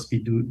of course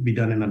be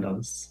done in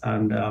adults,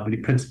 and the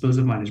principles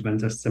of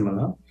management are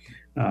similar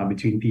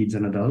between peds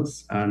and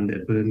adults, and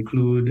it will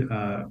include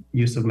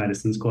use of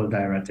medicines called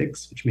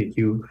diuretics, which make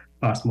you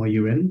pass more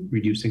urine,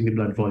 reducing the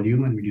blood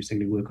volume and reducing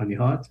the work on the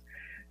heart.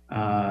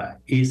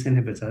 ACE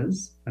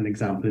inhibitors, an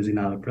example is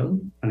enalapril,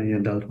 and in the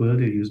adult world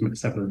they use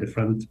several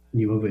different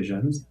newer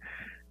versions.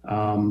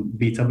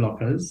 Beta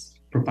blockers,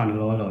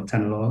 propranolol or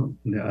tenolol,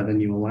 and there are other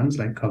newer ones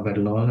like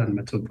carvedilol and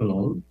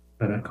metoprolol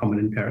that are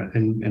common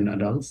in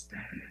adults.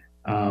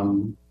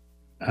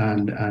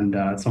 And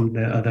some of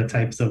the other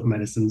types of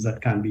medicines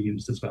that can be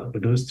used as well.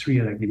 But those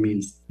three are like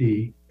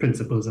the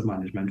principles of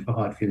management for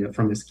heart failure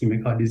from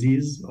ischemic heart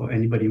disease or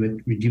anybody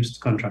with reduced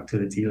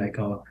contractility, like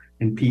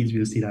in peds,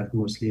 we'll see that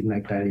mostly in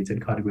like dilated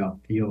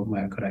cardiomyopathy or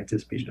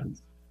myocarditis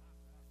patients.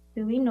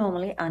 Do we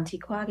normally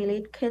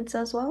anticoagulate kids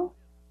as well?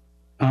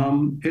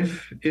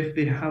 If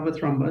they have a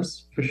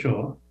thrombus, for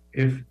sure.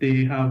 If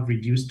they have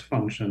reduced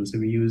function, so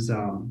we use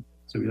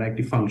So we like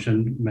the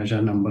function measure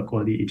number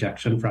called the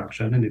ejection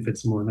fraction. And if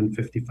it's more than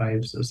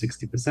 55, so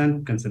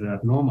 60%, consider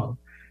that normal.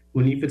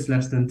 Only if it's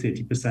less than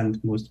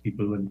 30%, most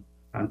people would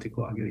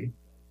anticoagulate.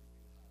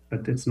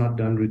 But it's not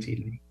done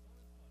routinely.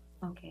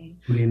 Okay.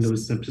 Only in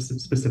those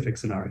specific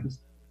scenarios.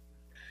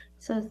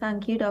 So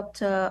thank you,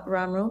 Dr.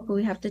 Ramrup.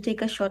 We have to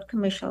take a short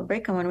commercial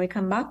break, and when we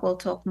come back, we'll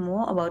talk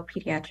more about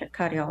pediatric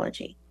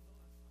cardiology.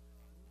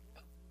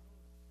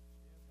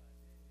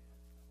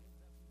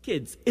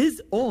 Kids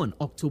is on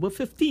October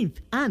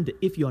 15th, and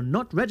if you're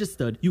not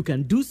registered, you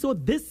can do so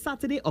this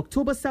Saturday,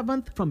 October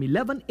 7th from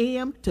 11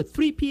 a.m. to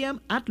 3 p.m.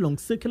 at Long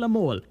Circular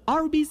Mall.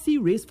 RBC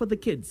Race for the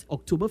Kids,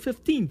 October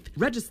 15th.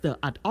 Register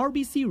at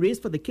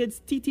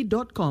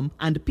rbcraceforthekidst.com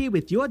and pay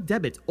with your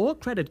debit or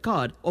credit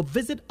card, or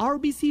visit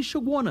RBC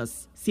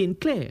Shagwanas, St.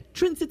 Clair,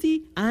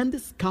 Trinity,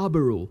 and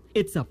Scarborough.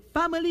 It's a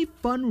family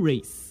fun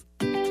race.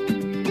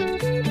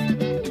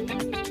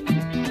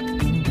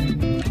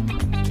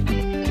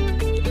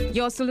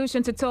 Your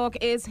solution to talk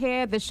is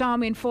here. The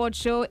Charmaine Ford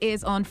Show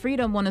is on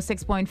Freedom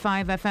 106.5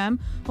 FM,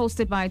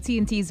 hosted by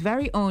TNT's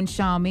very own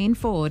Charmaine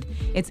Ford.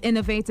 It's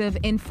innovative,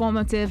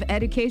 informative,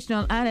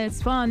 educational, and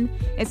it's fun.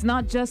 It's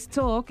not just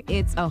talk,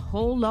 it's a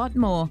whole lot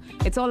more.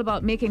 It's all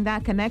about making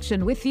that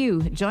connection with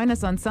you. Join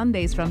us on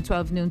Sundays from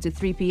 12 noon to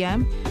 3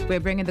 p.m. We're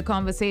bringing the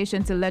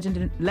conversation to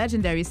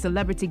legendary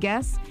celebrity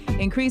guests,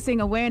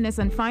 increasing awareness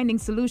and finding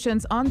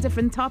solutions on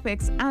different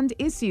topics and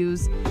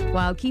issues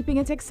while keeping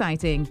it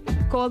exciting.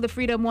 Call the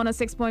Freedom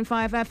 106.5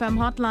 FM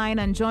hotline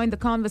and join the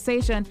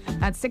conversation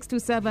at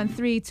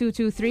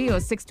 627-3223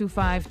 or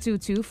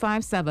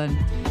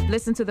 625-2257.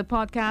 Listen to the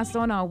podcast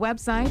on our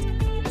website,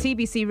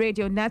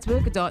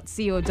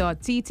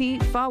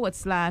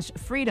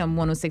 tbcradionetwork.co.tt/Freedom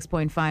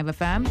 106.5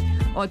 FM,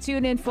 or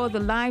tune in for the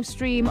live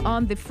stream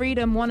on the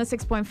Freedom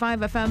 106.5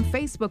 FM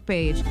Facebook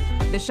page.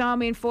 The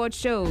Charmaine Ford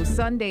Show,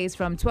 Sundays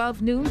from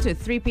 12 noon to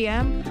 3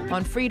 p.m.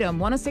 on Freedom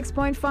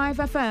 106.5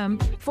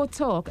 FM for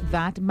talk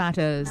that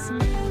matters.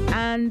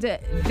 And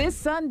this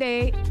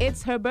Sunday,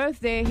 it's her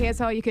birthday. Here's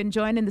how you can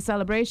join in the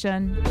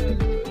celebration.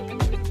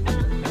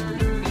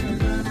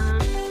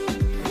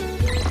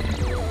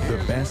 The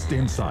best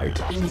insight,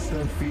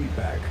 instant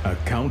feedback,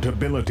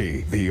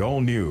 accountability. The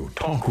all-new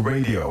Talk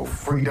Radio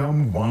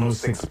Freedom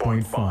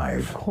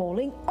 106.5.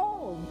 Calling all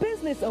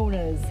business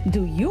owners.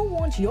 Do you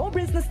want your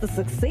business to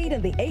succeed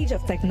in the age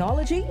of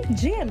technology?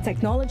 GM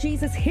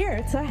Technologies is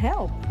here to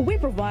help. We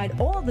provide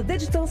all the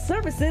digital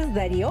services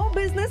that your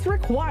business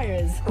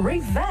requires.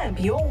 Revamp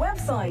your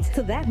website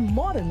to that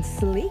modern,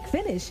 sleek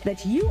finish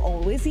that you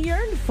always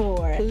yearn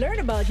for. Learn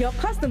about your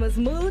customers'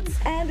 moods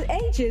and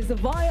ages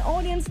via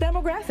audience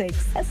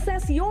demographics.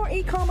 Assess your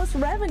e-commerce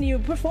revenue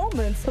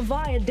performance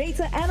via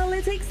data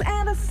analytics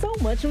and so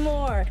much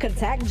more.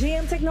 Contact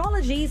GM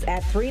Technologies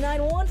at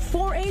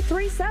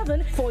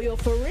 391-4837 for your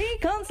free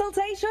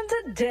consultation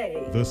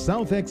today. The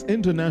SouthX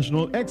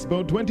International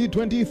Expo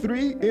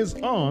 2023 is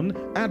on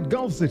at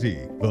Gulf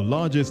City, the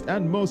largest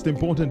and most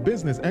important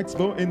business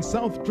expo in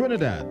South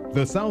Trinidad.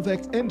 The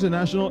SouthX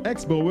International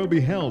Expo will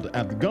be held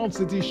at the Gulf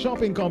City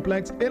Shopping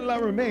Complex in La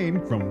Romaine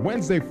from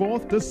Wednesday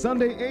 4th to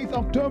Sunday 8th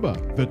October.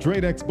 The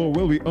Trade Expo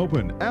will be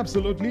open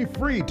absolutely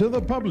free to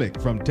the public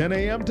from 10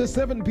 a.m. to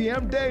 7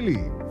 p.m.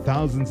 daily.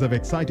 Thousands of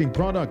exciting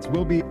products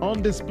will be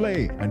on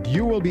display, and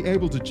you will be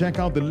able to check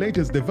out the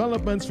latest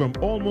developments from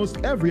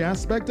almost every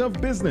aspect of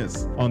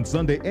business. On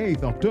Sunday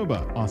 8th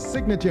October, our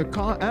signature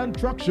car and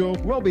truck show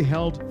will be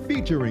held,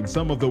 featuring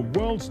some of the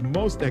world's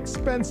most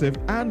expensive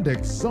and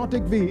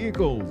exotic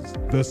vehicles.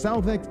 The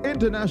SouthX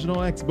International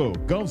Expo,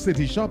 Gulf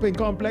City Shopping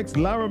Complex,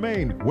 La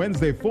Romaine,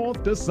 Wednesday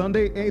 4th to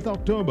Sunday 8th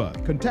October.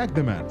 Contact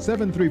them at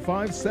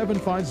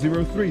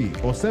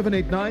 735-7503 or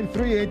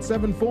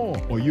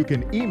 789-3874, or you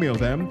can email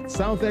them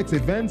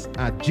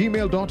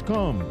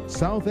southxevents@gmail.com.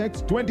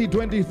 SouthX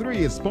 2023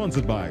 is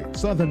sponsored by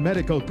Southern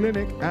Medical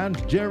Clinic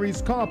and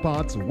Jerry's Car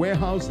Parts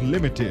Warehouse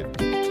Limited.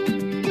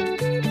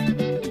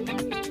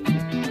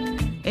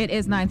 It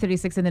is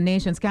 9:36 in the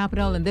nation's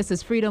capital, and this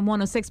is Freedom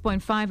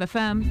 106.5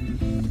 FM.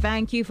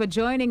 Thank you for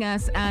joining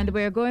us, and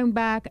we're going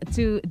back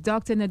to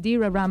Dr.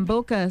 Nadira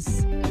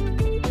Rambokas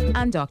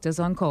and Doctors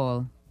on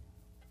Call.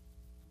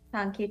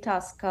 Thank you,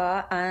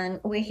 Tosca.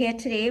 And we're here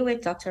today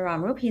with Dr.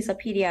 Ramrup. He's a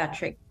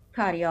pediatric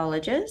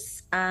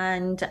cardiologist.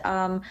 And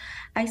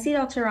I see,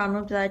 Dr.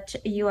 Ramrup, that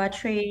you are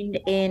trained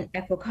in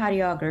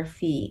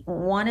echocardiography.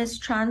 One is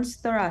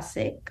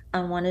transthoracic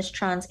and one is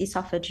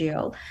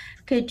transesophageal.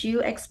 Could you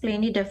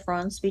explain the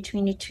difference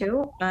between the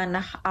two and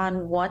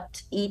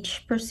what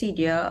each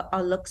procedure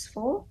looks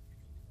for?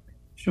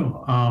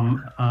 Sure.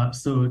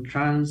 So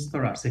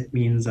transthoracic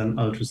means an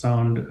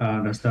ultrasound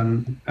that's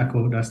done,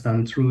 echo that's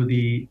done through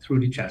the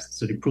chest.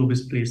 So the probe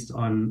is placed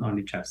on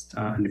the chest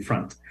in the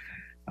front.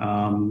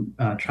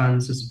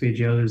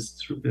 Transesophageal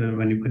is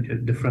when you put a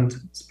different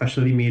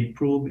specially made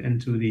probe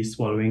into the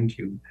swallowing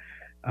tube.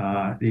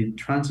 The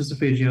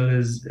transesophageal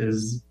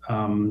is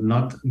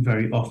not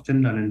very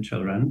often done in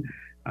children,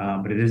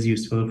 but it is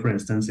useful, for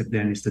instance, if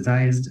they're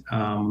anesthetized.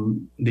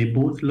 They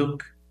both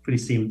look for the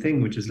same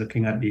thing, which is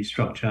looking at the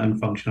structure and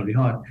function of the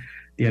heart.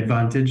 The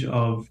advantage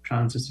of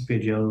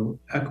transesophageal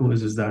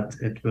echoes is that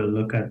it will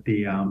look at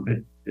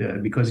the,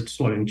 because its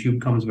swallowing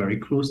tube comes very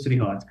close to the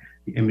heart,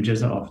 the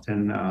images are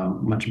often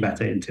much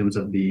better in terms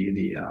of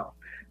the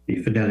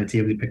fidelity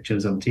of the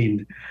pictures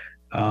obtained.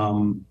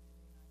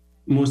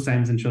 Most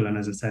times in children,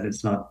 as I said,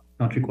 it's not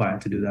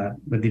required to do that.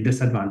 But the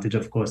disadvantage,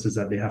 of course, is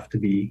that they have to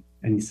be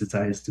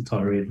anesthetized to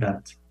tolerate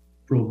that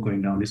probe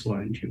going down the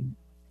swallowing tube.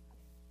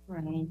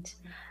 Right.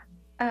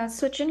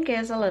 Switching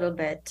gears a little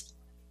bit,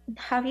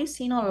 have you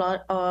seen a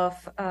lot of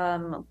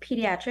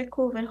pediatric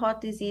COVID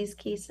heart disease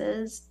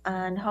cases,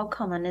 and how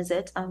common is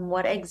it, and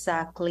what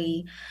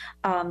exactly,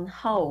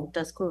 how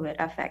does COVID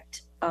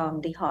affect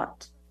the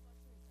heart?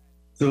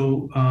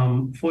 So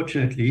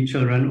fortunately,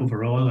 children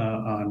overall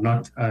are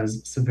not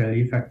as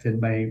severely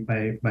affected by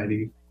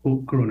the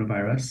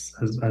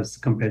coronavirus as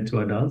compared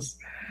to adults.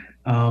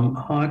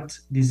 Heart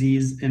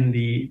disease in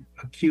the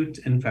acute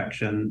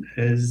infection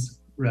is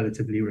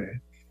relatively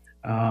rare.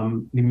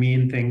 The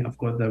main thing, of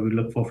course, that we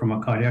look for from a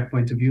cardiac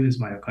point of view is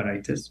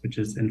myocarditis, which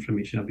is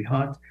inflammation of the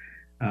heart.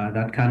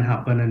 That can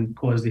happen and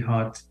cause the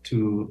heart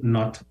to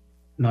not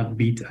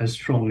beat as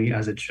strongly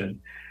as it should.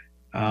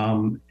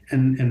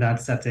 In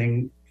that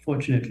setting,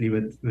 fortunately,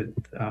 with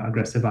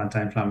aggressive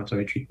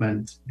anti-inflammatory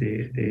treatment,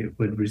 they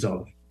would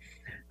resolve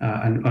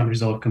and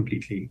resolve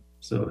completely.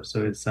 So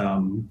it's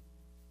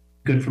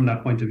good from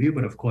that point of view,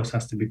 but of course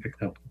has to be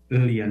picked up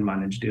early and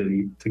managed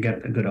early to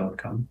get a good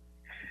outcome.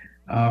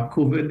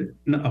 COVID,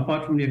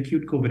 apart from the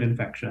acute COVID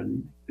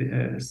infection,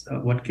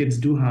 what kids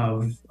do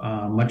have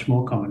much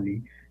more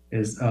commonly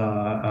is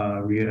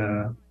like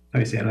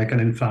an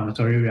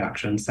inflammatory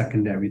reaction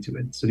secondary to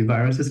it. So the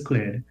virus is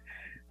cleared,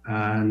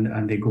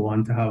 and they go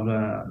on to have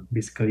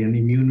basically an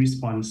immune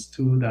response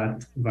to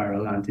that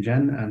viral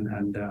antigen,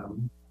 and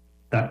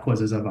that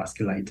causes a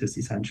vasculitis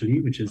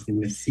essentially, which is the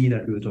MIS-C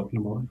that we were talking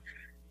about.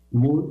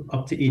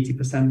 Up to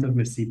 80% of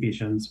MIS-C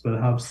patients will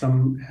have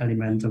some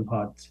element of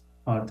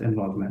heart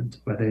involvement,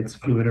 whether it's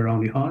fluid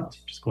around the heart,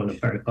 which is called a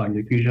pericardial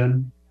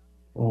effusion,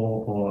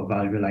 or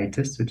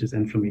valvulitis, which is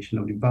inflammation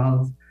of the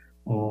valve,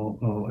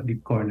 or the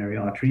coronary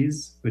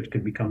arteries, which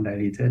could become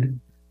dilated.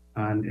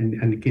 And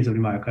in the case of the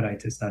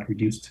myocarditis, that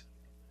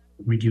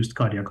reduced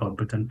cardiac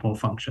output and poor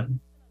function,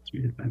 as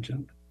we had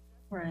mentioned.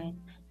 Right.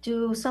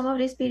 Do some of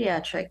these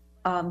pediatric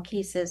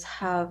cases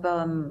have,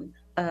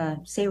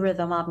 say,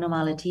 rhythm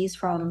abnormalities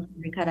from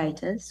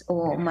pericarditis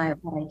or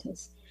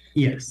myocarditis?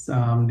 Yes,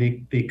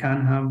 they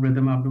can have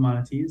rhythm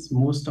abnormalities.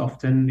 Most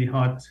often, the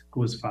heart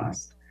goes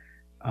fast.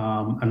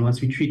 And once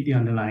we treat the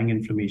underlying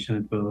inflammation,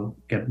 it will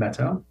get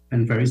better.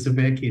 In very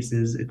severe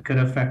cases, it could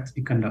affect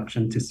the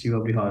conduction tissue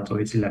of the heart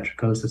or its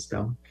electrical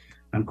system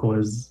and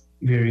cause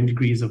varying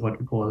degrees of what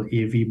we call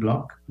AV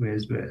block, where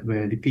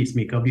the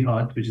pacemaker of the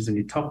heart, which is in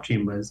the top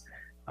chambers,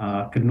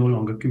 could no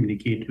longer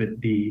communicate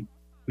with the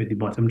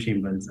bottom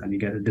chambers, and you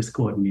get a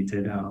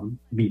discoordinated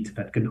beat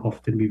that can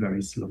often be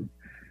very slow.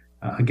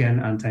 Again,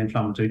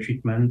 anti-inflammatory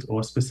treatment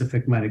or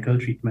specific medical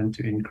treatment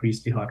to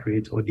increase the heart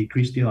rate or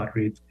decrease the heart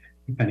rate,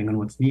 depending on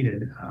what's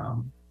needed,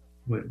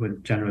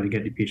 would generally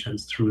get the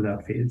patients through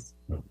that phase.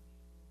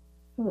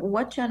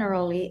 What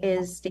generally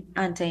is the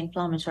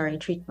anti-inflammatory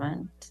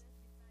treatment?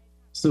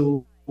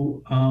 So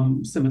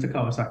similar to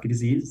Kawasaki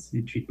disease,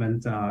 the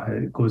treatment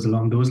goes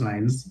along those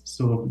lines.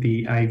 So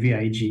the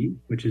IVIG,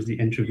 which is the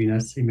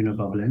intravenous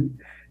immunoglobulin,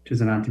 which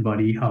is an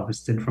antibody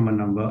harvested from a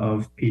number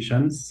of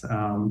patients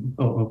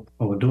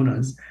or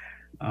donors,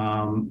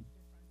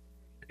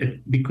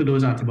 because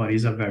those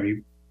antibodies are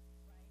very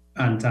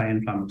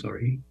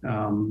anti-inflammatory.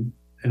 In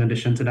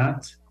addition to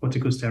that,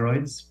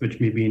 corticosteroids, which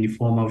may be in the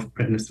form of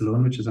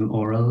prednisolone, which is an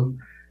oral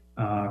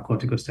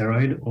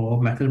corticosteroid,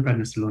 or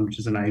methylprednisolone, which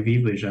is an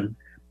IV version,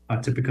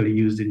 are typically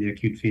used in the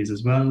acute phase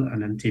as well,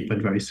 and then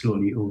tapered very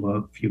slowly over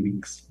a few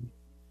weeks.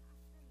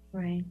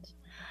 Right.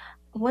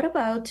 What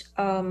about,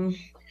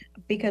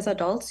 because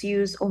adults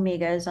use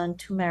omegas and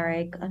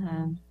turmeric,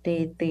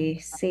 they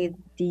say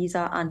these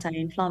are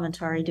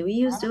anti-inflammatory. Do we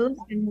use those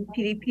in the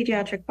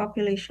pediatric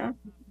population?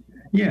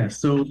 Yeah,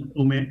 so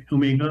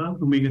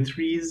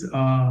omega-3s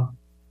are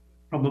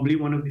probably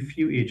one of the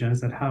few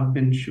agents that have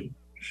been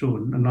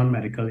shown,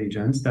 non-medical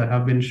agents, that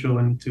have been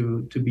shown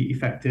to be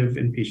effective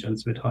in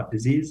patients with heart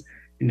disease,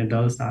 in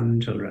adults and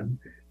in children.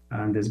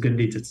 And there's good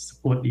data to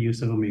support the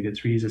use of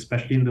omega-3s,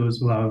 especially in those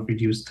who have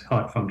reduced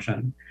heart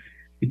function.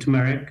 The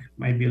turmeric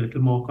might be a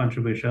little more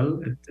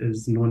controversial. It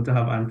is known to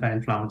have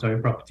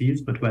anti-inflammatory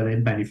properties, but whether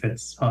it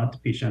benefits heart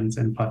patients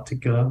in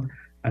particular,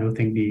 I don't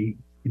think the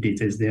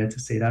data is there to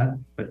say that,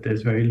 but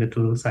there's very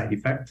little side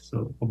effect,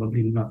 so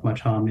probably not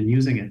much harm in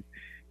using it.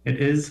 It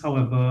is,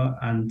 however,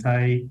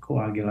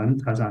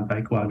 anticoagulant, has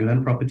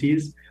anticoagulant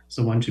properties,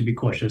 so one should be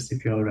cautious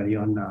if you're already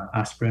on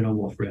aspirin or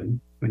warfarin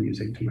when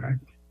using turmeric.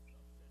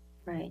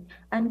 Right.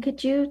 And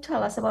could you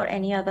tell us about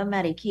any other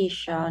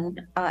medication,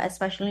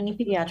 especially in the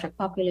pediatric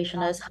population,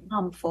 that is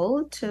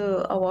harmful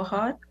to our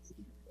heart?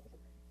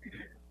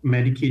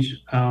 Medication,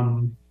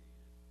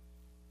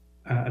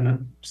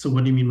 So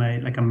what do you mean by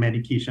like a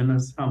medication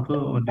as sample,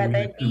 or do you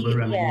mean like herbal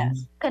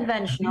remedies?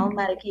 Conventional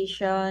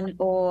medication,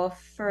 or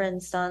for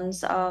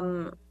instance,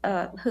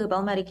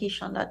 herbal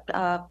medication that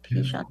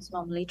patients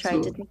normally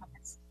try to take.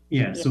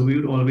 Yeah, so we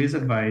would always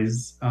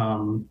advise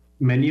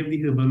many of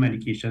the herbal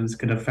medications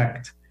could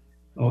affect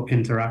or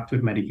interact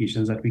with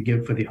medications that we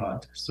give for the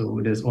heart. So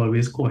there's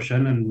always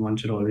caution, and one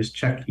should always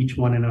check each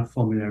one in a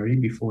formulary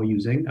before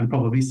using, and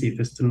probably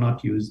safest to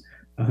not use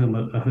a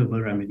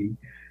herbal remedy.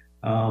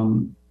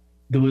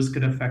 Those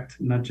could affect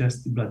not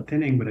just the blood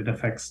thinning, but it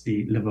affects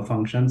the liver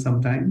function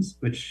sometimes,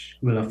 which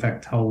will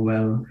affect how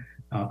well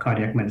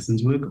cardiac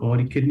medicines work, or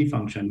the kidney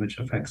function, which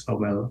affects how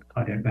well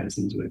cardiac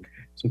medicines work.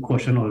 So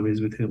caution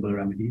always with herbal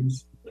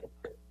remedies.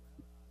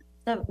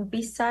 So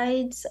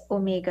besides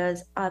omegas,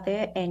 are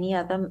there any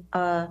other,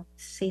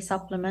 say,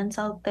 supplements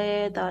out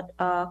there that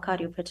are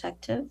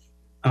cardioprotective?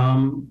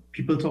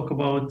 People talk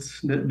about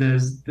there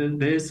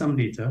is some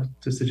data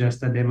to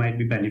suggest that there might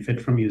be benefit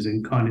from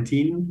using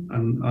carnitine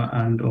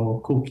and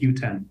or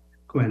CoQ10,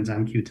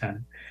 coenzyme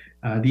Q10.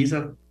 These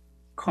are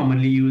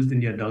commonly used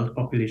in the adult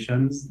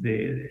populations.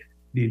 The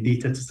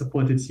data to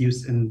support its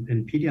use in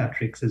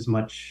pediatrics is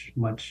much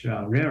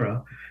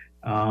rarer.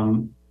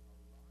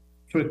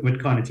 With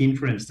carnitine,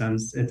 for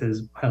instance, it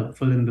is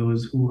helpful in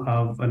those who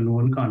have a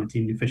known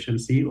carnitine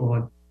deficiency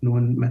or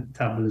known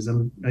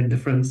metabolism, a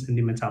difference in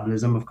the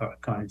metabolism of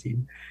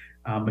carnitine.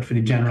 But for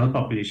the general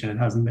population, it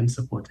hasn't been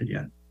supported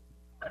yet.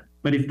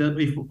 But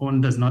if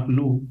one does not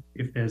know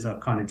if there's a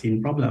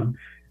carnitine problem,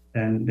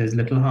 then there's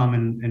little harm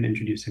in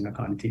introducing a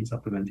carnitine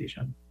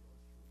supplementation.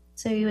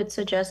 So you would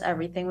suggest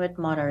everything with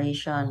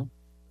moderation?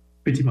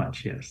 Pretty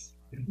much, yes.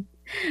 Yeah.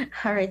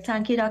 All right,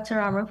 thank you, Dr.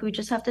 Ramrup. We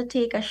just have to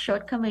take a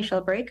short commercial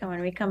break, and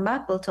when we come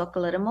back, we'll talk a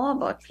little more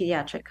about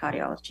pediatric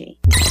cardiology.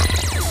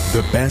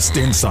 The best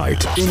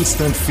insight,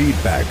 instant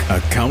feedback,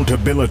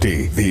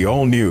 accountability. The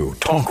all-new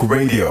Talk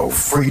Radio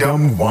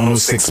Freedom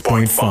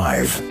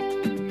 106.5.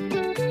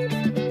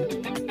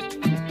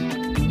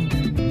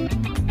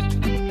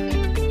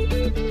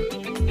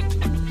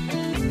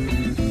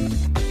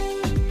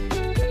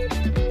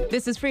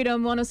 This is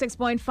Freedom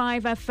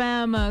 106.5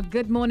 FM.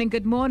 Good morning.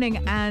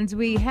 And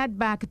we head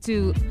back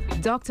to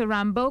Dr.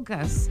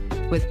 Rambokas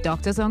with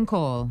Doctors on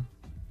Call.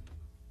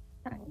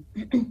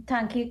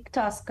 Thank you,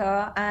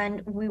 Tosca,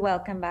 and we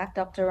welcome back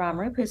Dr.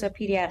 Ramrup, who's a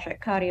pediatric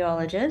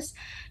cardiologist.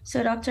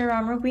 So, Dr.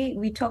 Ramrup,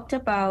 we talked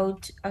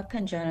about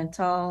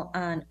congenital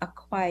and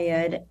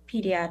acquired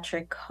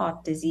pediatric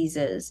heart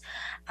diseases.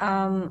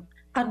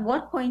 At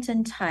what point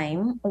in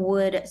time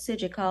would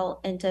surgical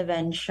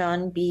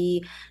intervention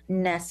be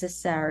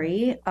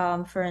necessary?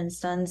 For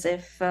instance,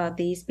 if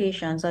these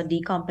patients are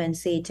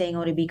decompensating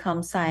or they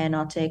become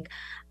cyanotic,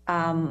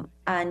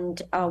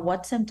 and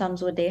what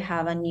symptoms would they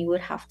have, and you would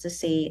have to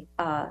say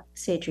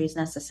surgery is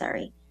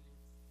necessary?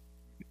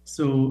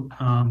 So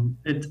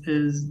it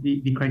is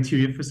the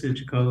criteria for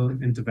surgical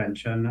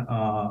intervention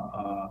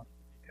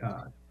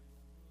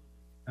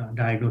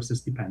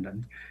diagnosis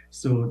dependent.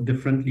 So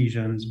different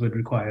lesions would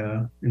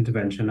require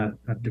intervention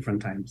at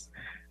different times.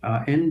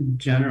 In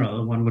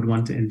general, one would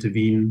want to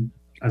intervene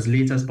as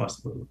late as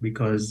possible,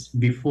 because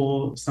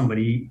before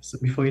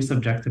you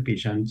subject a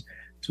patient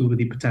to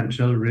the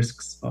potential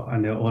risks,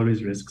 and there are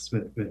always risks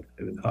with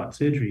heart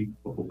surgery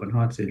or open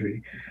heart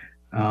surgery,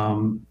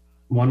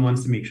 one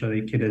wants to make sure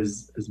the kid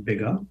is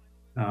bigger,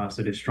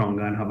 so they're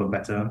stronger and have a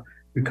better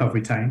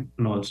recovery time,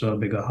 and also a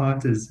bigger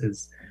heart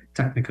is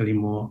technically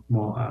more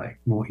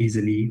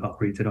easily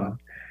operated on,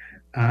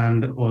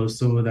 and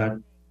also that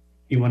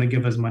you want to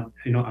give as much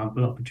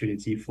ample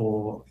opportunity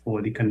for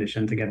the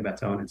condition to get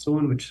better on its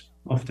own, which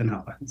often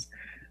happens.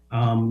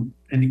 In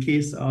the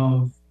case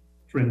of,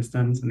 for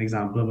instance, an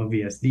example of a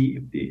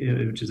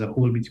VSD, which is a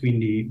hole between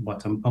the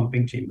bottom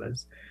pumping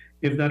chambers,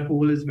 if that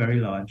hole is very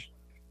large,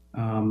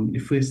 the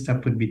first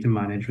step would be to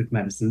manage with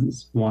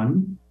medicines.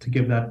 One, to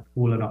give that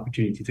hole an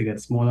opportunity to get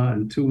smaller,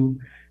 and two,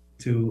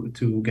 to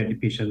get the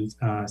patient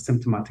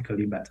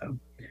symptomatically better.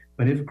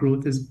 But if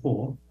growth is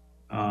poor,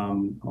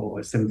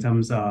 or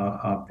symptoms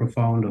are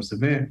profound or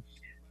severe,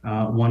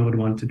 one would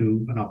want to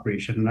do an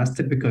operation, and that's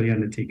typically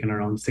undertaken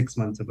around 6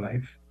 months of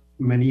life.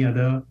 Many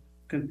other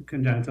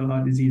congenital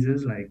heart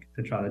diseases, like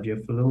tetralogy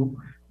of Fallot,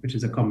 which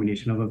is a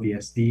combination of a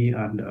VSD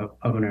and a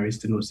pulmonary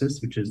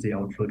stenosis, which is the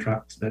outflow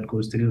tract that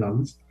goes to the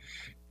lungs,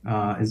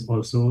 is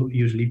also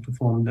usually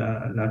performed.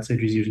 That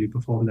surgery is usually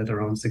performed at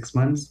around 6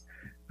 months.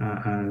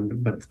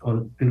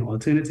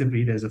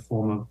 Alternatively, there's a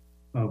form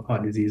of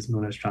heart disease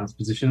known as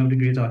transposition of the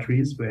great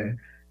arteries, where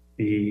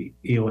the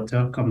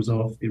aorta comes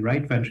off the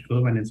right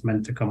ventricle when it's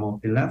meant to come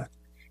off the left,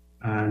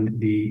 and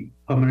the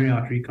pulmonary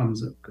artery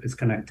is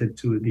connected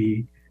to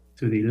the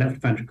left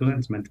ventricle, and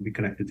it's meant to be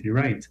connected to the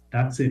right.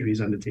 That surgery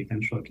is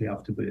undertaken shortly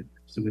after birth,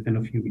 so within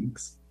a few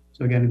weeks.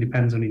 So again, it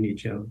depends on the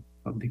nature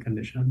of the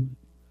condition.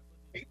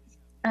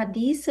 Are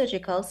these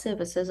surgical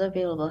services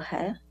available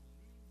here?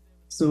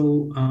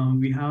 So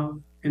we have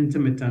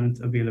intermittent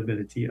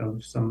availability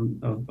of some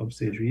of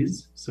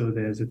surgeries. So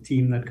there's a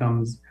team that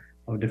comes,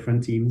 or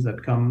different teams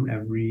that come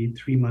every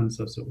 3 months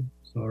or so.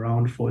 So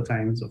around 4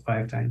 times or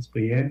 5 times per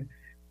year,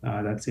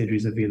 that surgery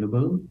is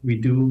available. We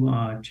do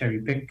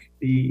cherry pick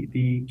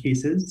the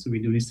cases. So we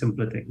do these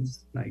simpler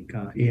things like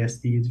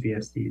ASDs,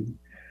 VSDs,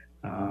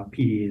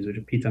 PDAs, which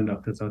are patent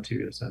ductus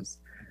arteriosus,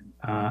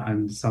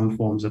 and some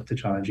forms of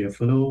tetralogy of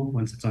Fallot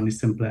once it's on the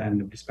simpler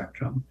end of the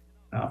spectrum.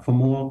 For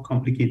more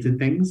complicated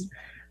things,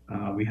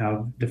 we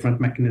have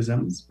different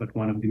mechanisms, but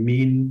one of the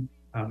main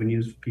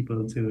avenues for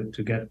people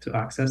to get to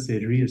access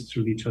surgery is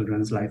through the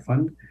Children's Life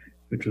Fund,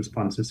 which will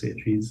sponsor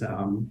surgeries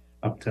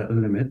up to a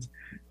limit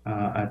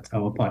at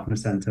our partner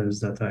centers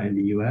that are in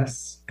the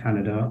US,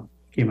 Canada,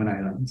 Cayman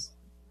Islands.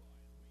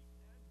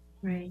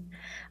 Right.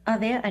 Are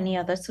there any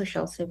other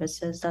social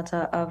services that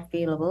are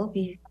available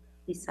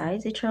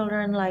besides the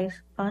Children's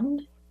Life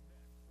Fund?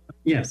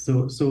 Yes,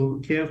 so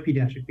care of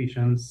pediatric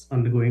patients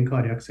undergoing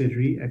cardiac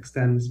surgery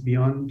extends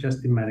beyond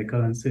just the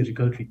medical and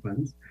surgical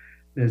treatments.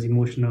 There's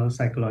emotional,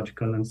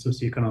 psychological, and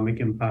socioeconomic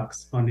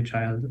impacts on the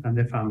child and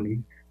their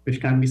family, which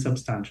can be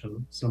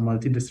substantial. So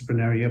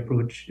multidisciplinary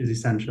approach is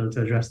essential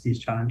to address these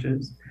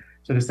challenges.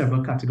 So there's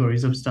several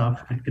categories of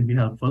staff that can be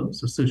helpful.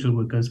 So social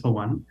workers, for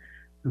one,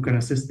 who can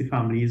assist the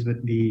families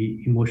with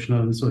the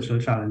emotional and social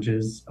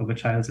challenges of a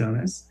child's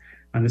illness.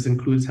 And this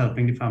includes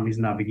helping the families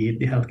navigate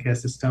the healthcare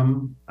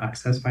system,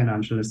 access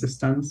financial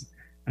assistance,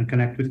 and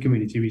connect with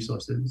community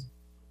resources.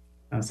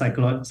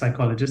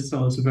 Psychologists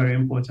are also very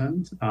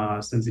important,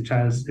 since the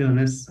child's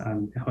illness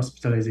and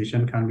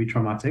hospitalization can be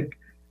traumatic.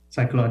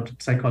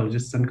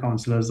 Psychologists and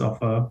counselors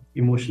offer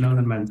emotional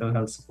and mental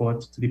health support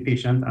to the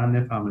patient and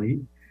their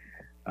family.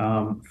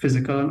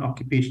 Physical and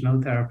occupational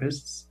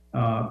therapists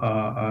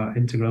are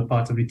integral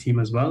part of the team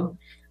as well,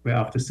 where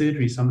after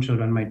surgery, some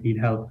children might need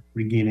help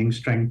regaining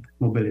strength,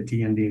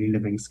 mobility, and daily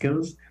living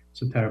skills.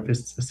 So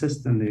therapists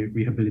assist in the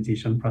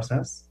rehabilitation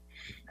process.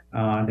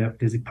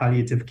 There's a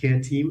palliative care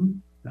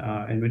team,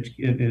 in which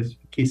there's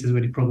cases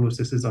where the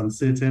prognosis is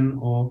uncertain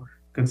or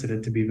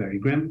considered to be very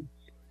grim.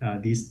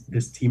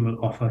 This team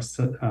will offer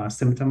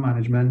symptom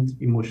management,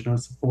 emotional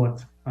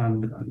support,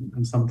 and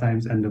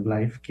sometimes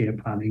end-of-life care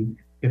planning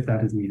if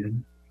that is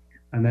needed.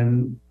 And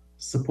then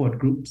support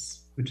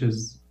groups, which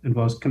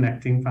involves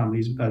connecting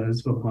families with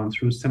others who have gone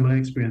through similar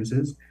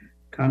experiences,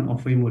 can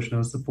offer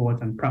emotional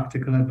support and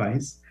practical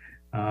advice.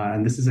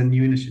 And this is a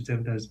new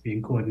initiative that is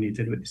being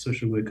coordinated with the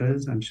social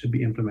workers and should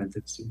be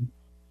implemented soon.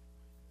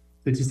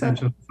 It's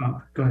essential.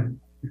 Go ahead.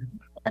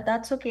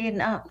 That's okay.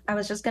 Now, I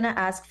was just going to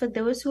ask, for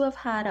those who have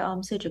had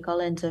surgical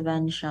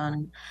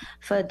intervention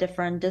for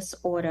different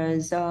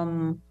disorders,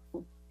 could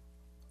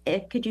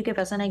you give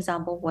us an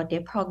example of what their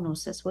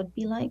prognosis would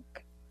be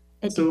like?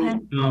 There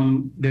have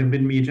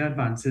been major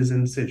advances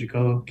in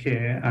surgical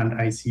care and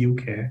ICU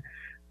care,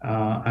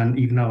 and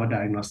even our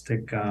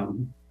diagnostic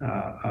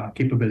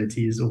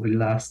capabilities over the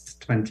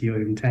last 20 or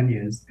even 10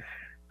 years.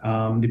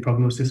 The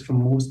prognosis for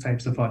most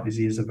types of heart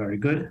disease are very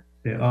good.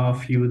 There are a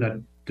few that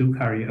do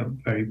carry a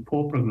very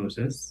poor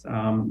prognosis.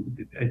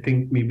 I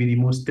think maybe the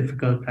most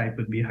difficult type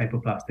would be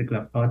hypoplastic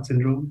left heart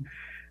syndrome,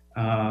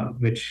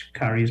 which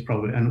carries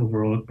probably an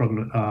overall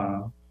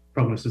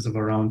prognosis of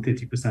around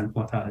 30%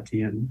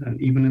 mortality. And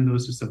even in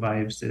those who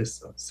survive,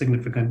 there's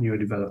significant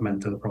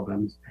neurodevelopmental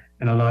problems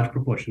in a large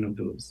proportion of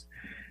those.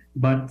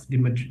 But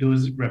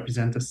those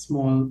represent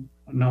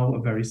now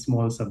a very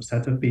small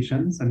subset of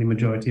patients, and the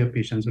majority of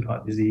patients with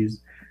heart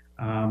disease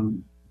are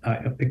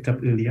picked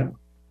up earlier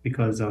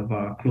because of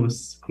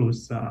close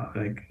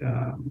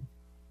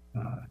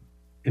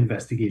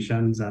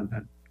investigations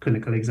and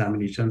clinical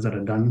examinations that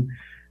are done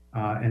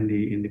in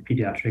the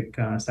pediatric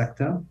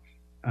sector,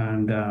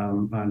 and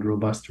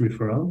robust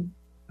referral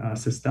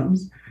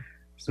systems.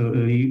 So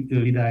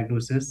early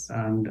diagnosis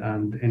and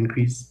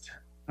increased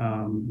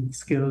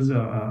skills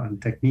and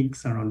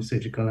techniques around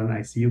surgical and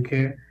ICU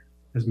care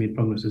has made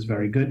prognosis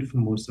very good for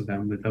most of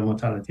them, with a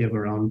mortality of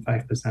around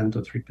 5%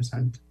 or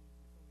 3%.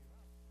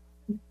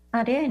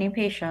 Are there any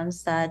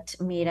patients that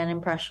made an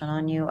impression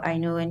on you? I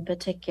know in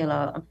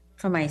particular,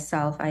 for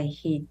myself, I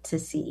hate to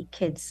see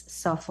kids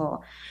suffer.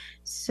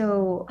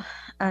 So,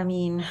 I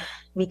mean,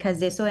 because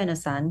they're so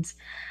innocent.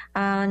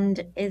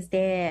 And is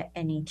there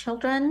any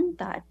children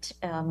that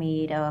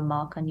made a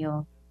mark on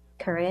your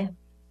career?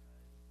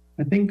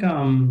 I think, as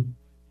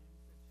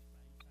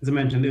I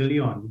mentioned early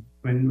on,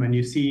 when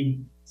you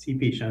see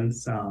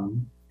patients,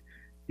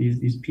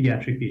 these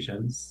pediatric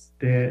patients,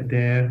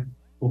 their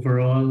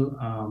overall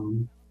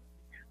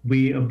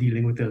way of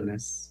dealing with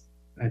illness,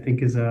 I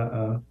think, is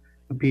a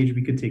page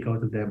we could take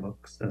out of their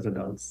books as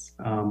adults.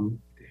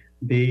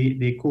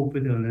 They cope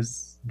with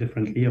illness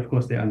differently. Of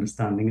course, their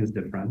understanding is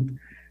different,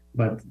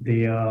 but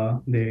they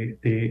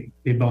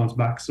bounce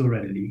back so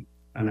readily.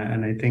 And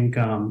I think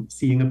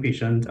seeing a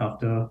patient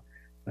after,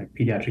 like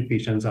pediatric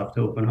patients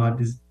after open heart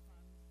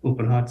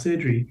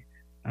surgery,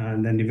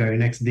 and then the very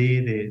next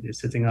day they're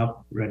sitting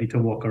up ready to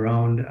walk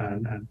around,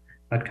 and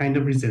that kind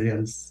of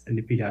resilience in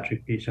the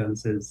pediatric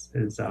patients is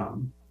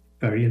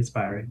very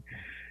inspiring.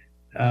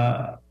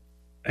 I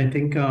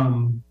think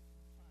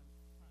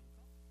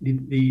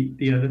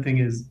the other thing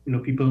is,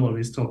 people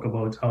always talk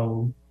about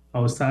how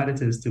sad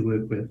it is to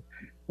work with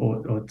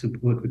or to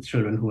work with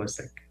children who are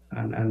sick,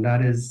 and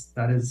that is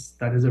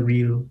a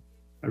real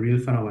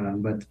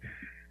phenomenon. But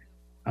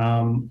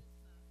and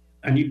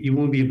you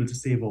won't be able to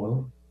save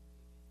all,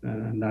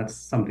 and that's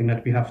something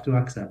that we have to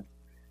accept.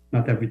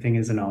 Not everything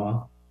is in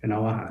our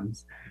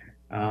hands,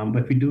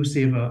 but we do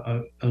save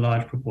a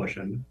large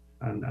proportion,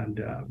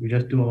 and we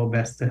just do our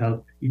best to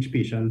help each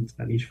patient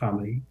and each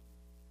family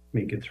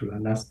make it through,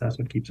 and that's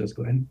what keeps us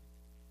going.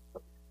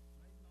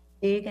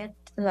 Do you get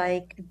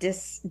like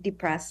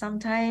depressed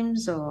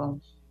sometimes, or?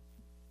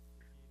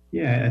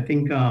 Yeah, I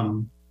think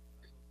that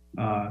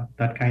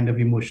kind of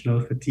emotional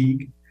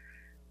fatigue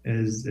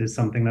is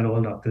something that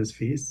all doctors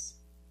face.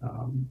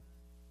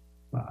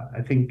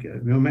 I think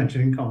we were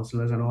mentioning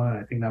counselors and all, and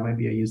I think that might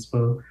be a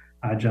useful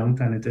adjunct,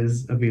 and it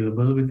is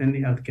available within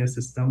the healthcare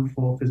system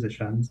for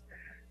physicians.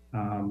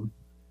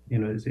 You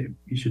know,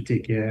 you should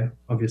take care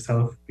of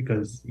yourself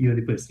because you're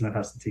the person that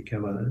has to take care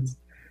of others.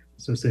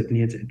 So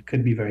certainly it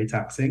could be very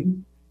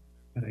taxing,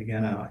 but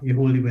again, you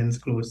hold the wins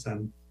close,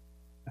 and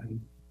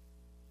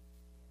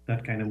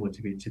that kind of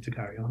motivates you to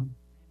carry on.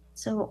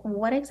 So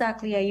what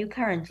exactly are you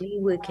currently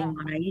working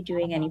on? Are you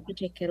doing any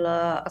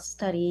particular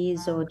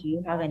studies, or do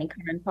you have any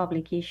current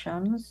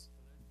publications?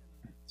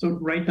 So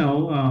right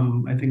now,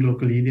 I think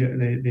locally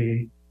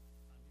there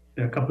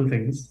are a couple of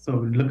things. So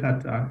we look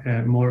at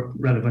more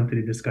relevant to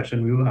the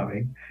discussion we were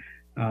having.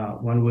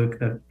 One work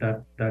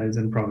that is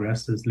in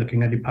progress is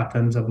looking at the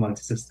patterns of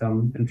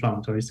multisystem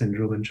inflammatory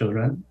syndrome in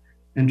children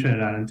in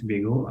Trinidad and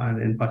Tobago, and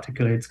in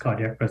particular its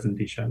cardiac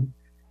presentation.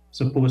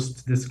 So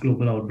post this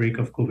global outbreak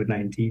of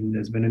COVID-19,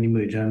 there's been an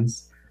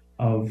emergence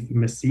of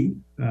MIS-C,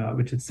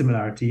 which is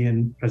similarity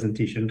in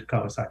presentation to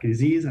Kawasaki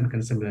disease and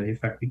can similarly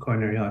affect the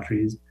coronary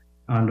arteries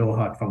and/or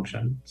heart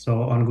function.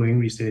 So ongoing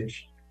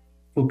research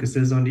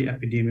focuses on the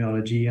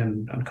epidemiology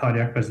and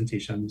cardiac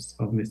presentations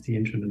of MIS-C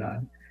in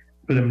Trinidad.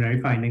 Preliminary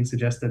findings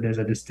suggest that there's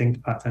a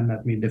distinct pattern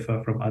that may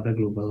differ from other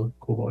global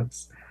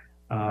cohorts.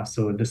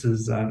 So this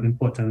is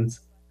important,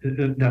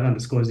 that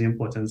underscores the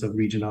importance of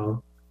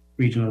regional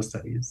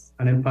studies.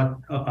 And in part,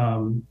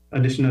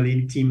 additionally,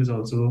 the team is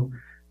also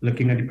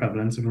looking at the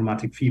prevalence of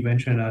rheumatic fever in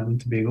Trinidad and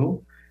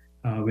Tobago,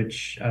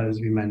 which, as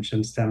we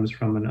mentioned, stems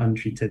from an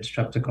untreated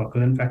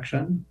streptococcal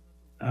infection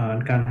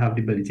and can have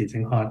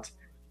debilitating heart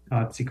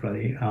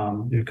sequelae.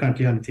 We're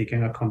currently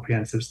undertaking a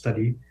comprehensive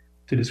study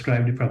to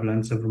describe the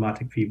prevalence of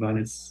rheumatic fever and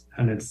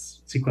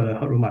its sequelae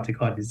rheumatic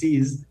heart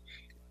disease,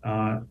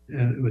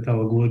 with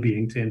our goal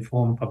being to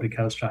inform public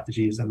health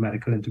strategies and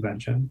medical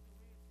intervention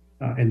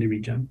in the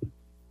region.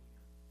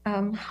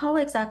 How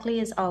exactly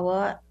is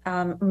our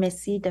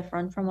MIS-C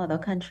different from other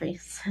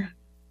countries?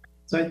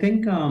 So I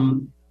think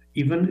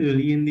even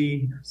early in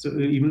the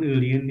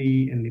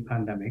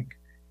pandemic,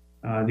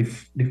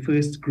 the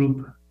first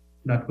group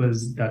that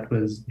was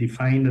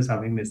defined as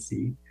having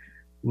MIS-C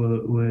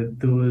were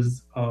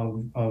those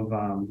of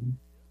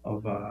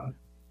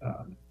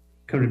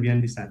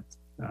Caribbean descent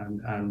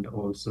and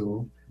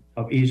also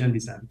of Asian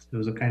descent.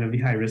 Those are kind of the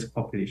high risk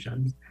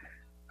populations,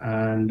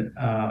 and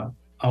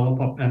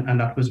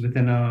that was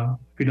within a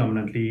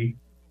predominantly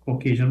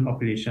Caucasian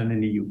population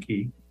in the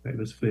UK, where it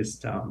was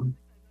first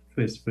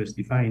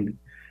defined,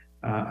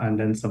 and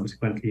then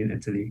subsequently in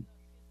Italy.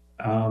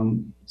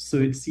 So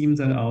it seems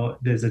that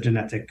there's a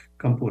genetic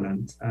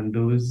component, and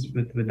those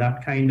with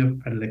that kind of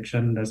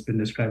predilection that's been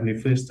described in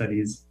the first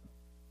studies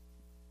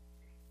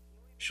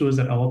shows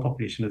that our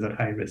population is at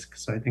high risk.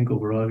 So I think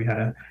overall we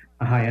had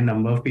a higher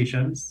number of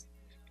patients,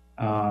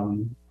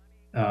 or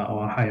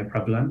a higher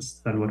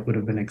prevalence than what would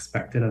have been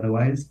expected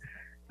otherwise,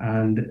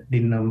 and the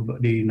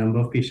number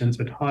of patients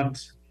with heart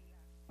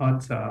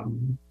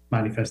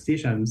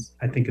manifestations,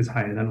 I think, is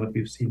higher than what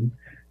we've seen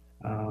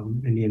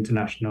in the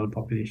international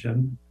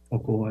population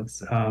or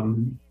cohorts.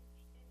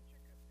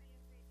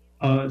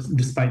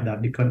 Despite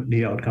that,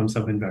 the outcomes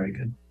have been very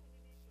good.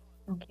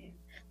 Okay.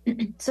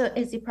 So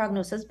is the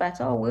prognosis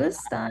better or worse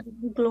than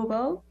the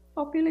global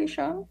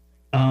population?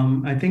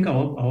 I think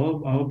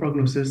our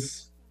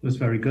prognosis was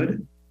very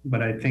good,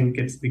 but I think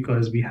it's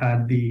because we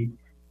had the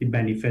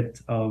benefit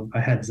of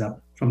a heads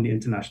up from the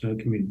international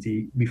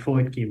community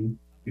before it came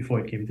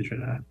to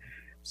Trinidad.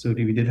 So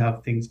we did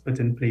have things put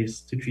in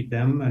place to treat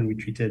them, and we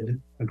treated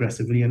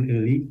aggressively and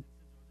early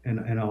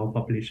in our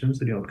population.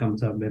 So the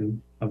outcomes have been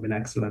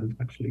excellent,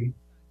 actually.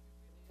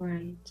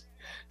 Right.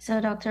 So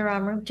Dr.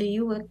 Ramrup, do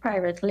you work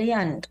privately,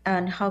 and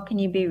how can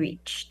you be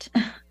reached?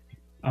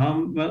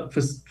 Well,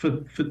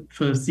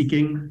 for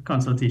seeking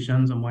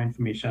consultations or more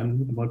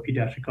information about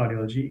pediatric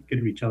cardiology, you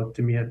could reach out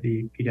to me at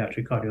the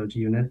Pediatric Cardiology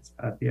Unit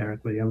at the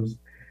Eric Williams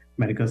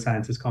Medical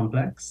Sciences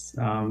Complex.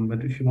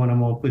 But if you want a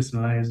more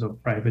personalized or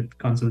private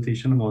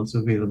consultation, I'm also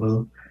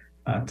available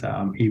at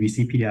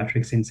ABC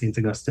Pediatrics in St.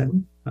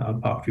 Augustine,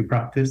 Parkview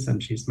Practice and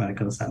Chase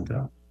Medical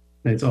Center.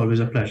 And it's always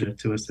a pleasure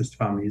to assist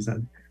families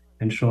and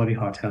ensure the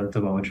heart health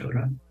of our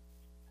children.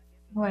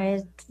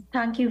 Well,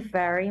 thank you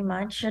very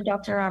much,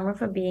 Dr. Ramrup,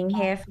 for being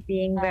here, for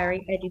being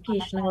very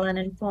educational and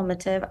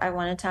informative. I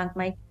want to thank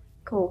my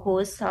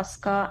co-host,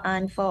 Oscar,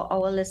 and for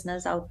our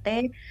listeners out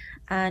there.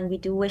 And we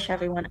do wish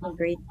everyone a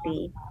great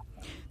day.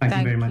 Thank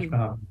you very much for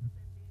having me.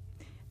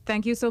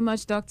 Thank you so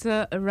much,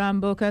 Dr.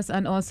 Rambokas,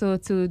 and also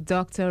to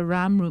Dr.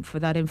 Ramroop for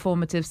that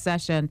informative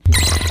session.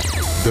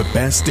 The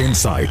best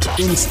insight,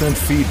 instant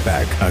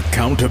feedback,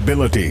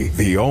 accountability.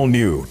 The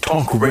all-new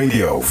Talk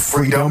Radio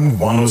Freedom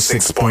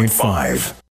 106.5.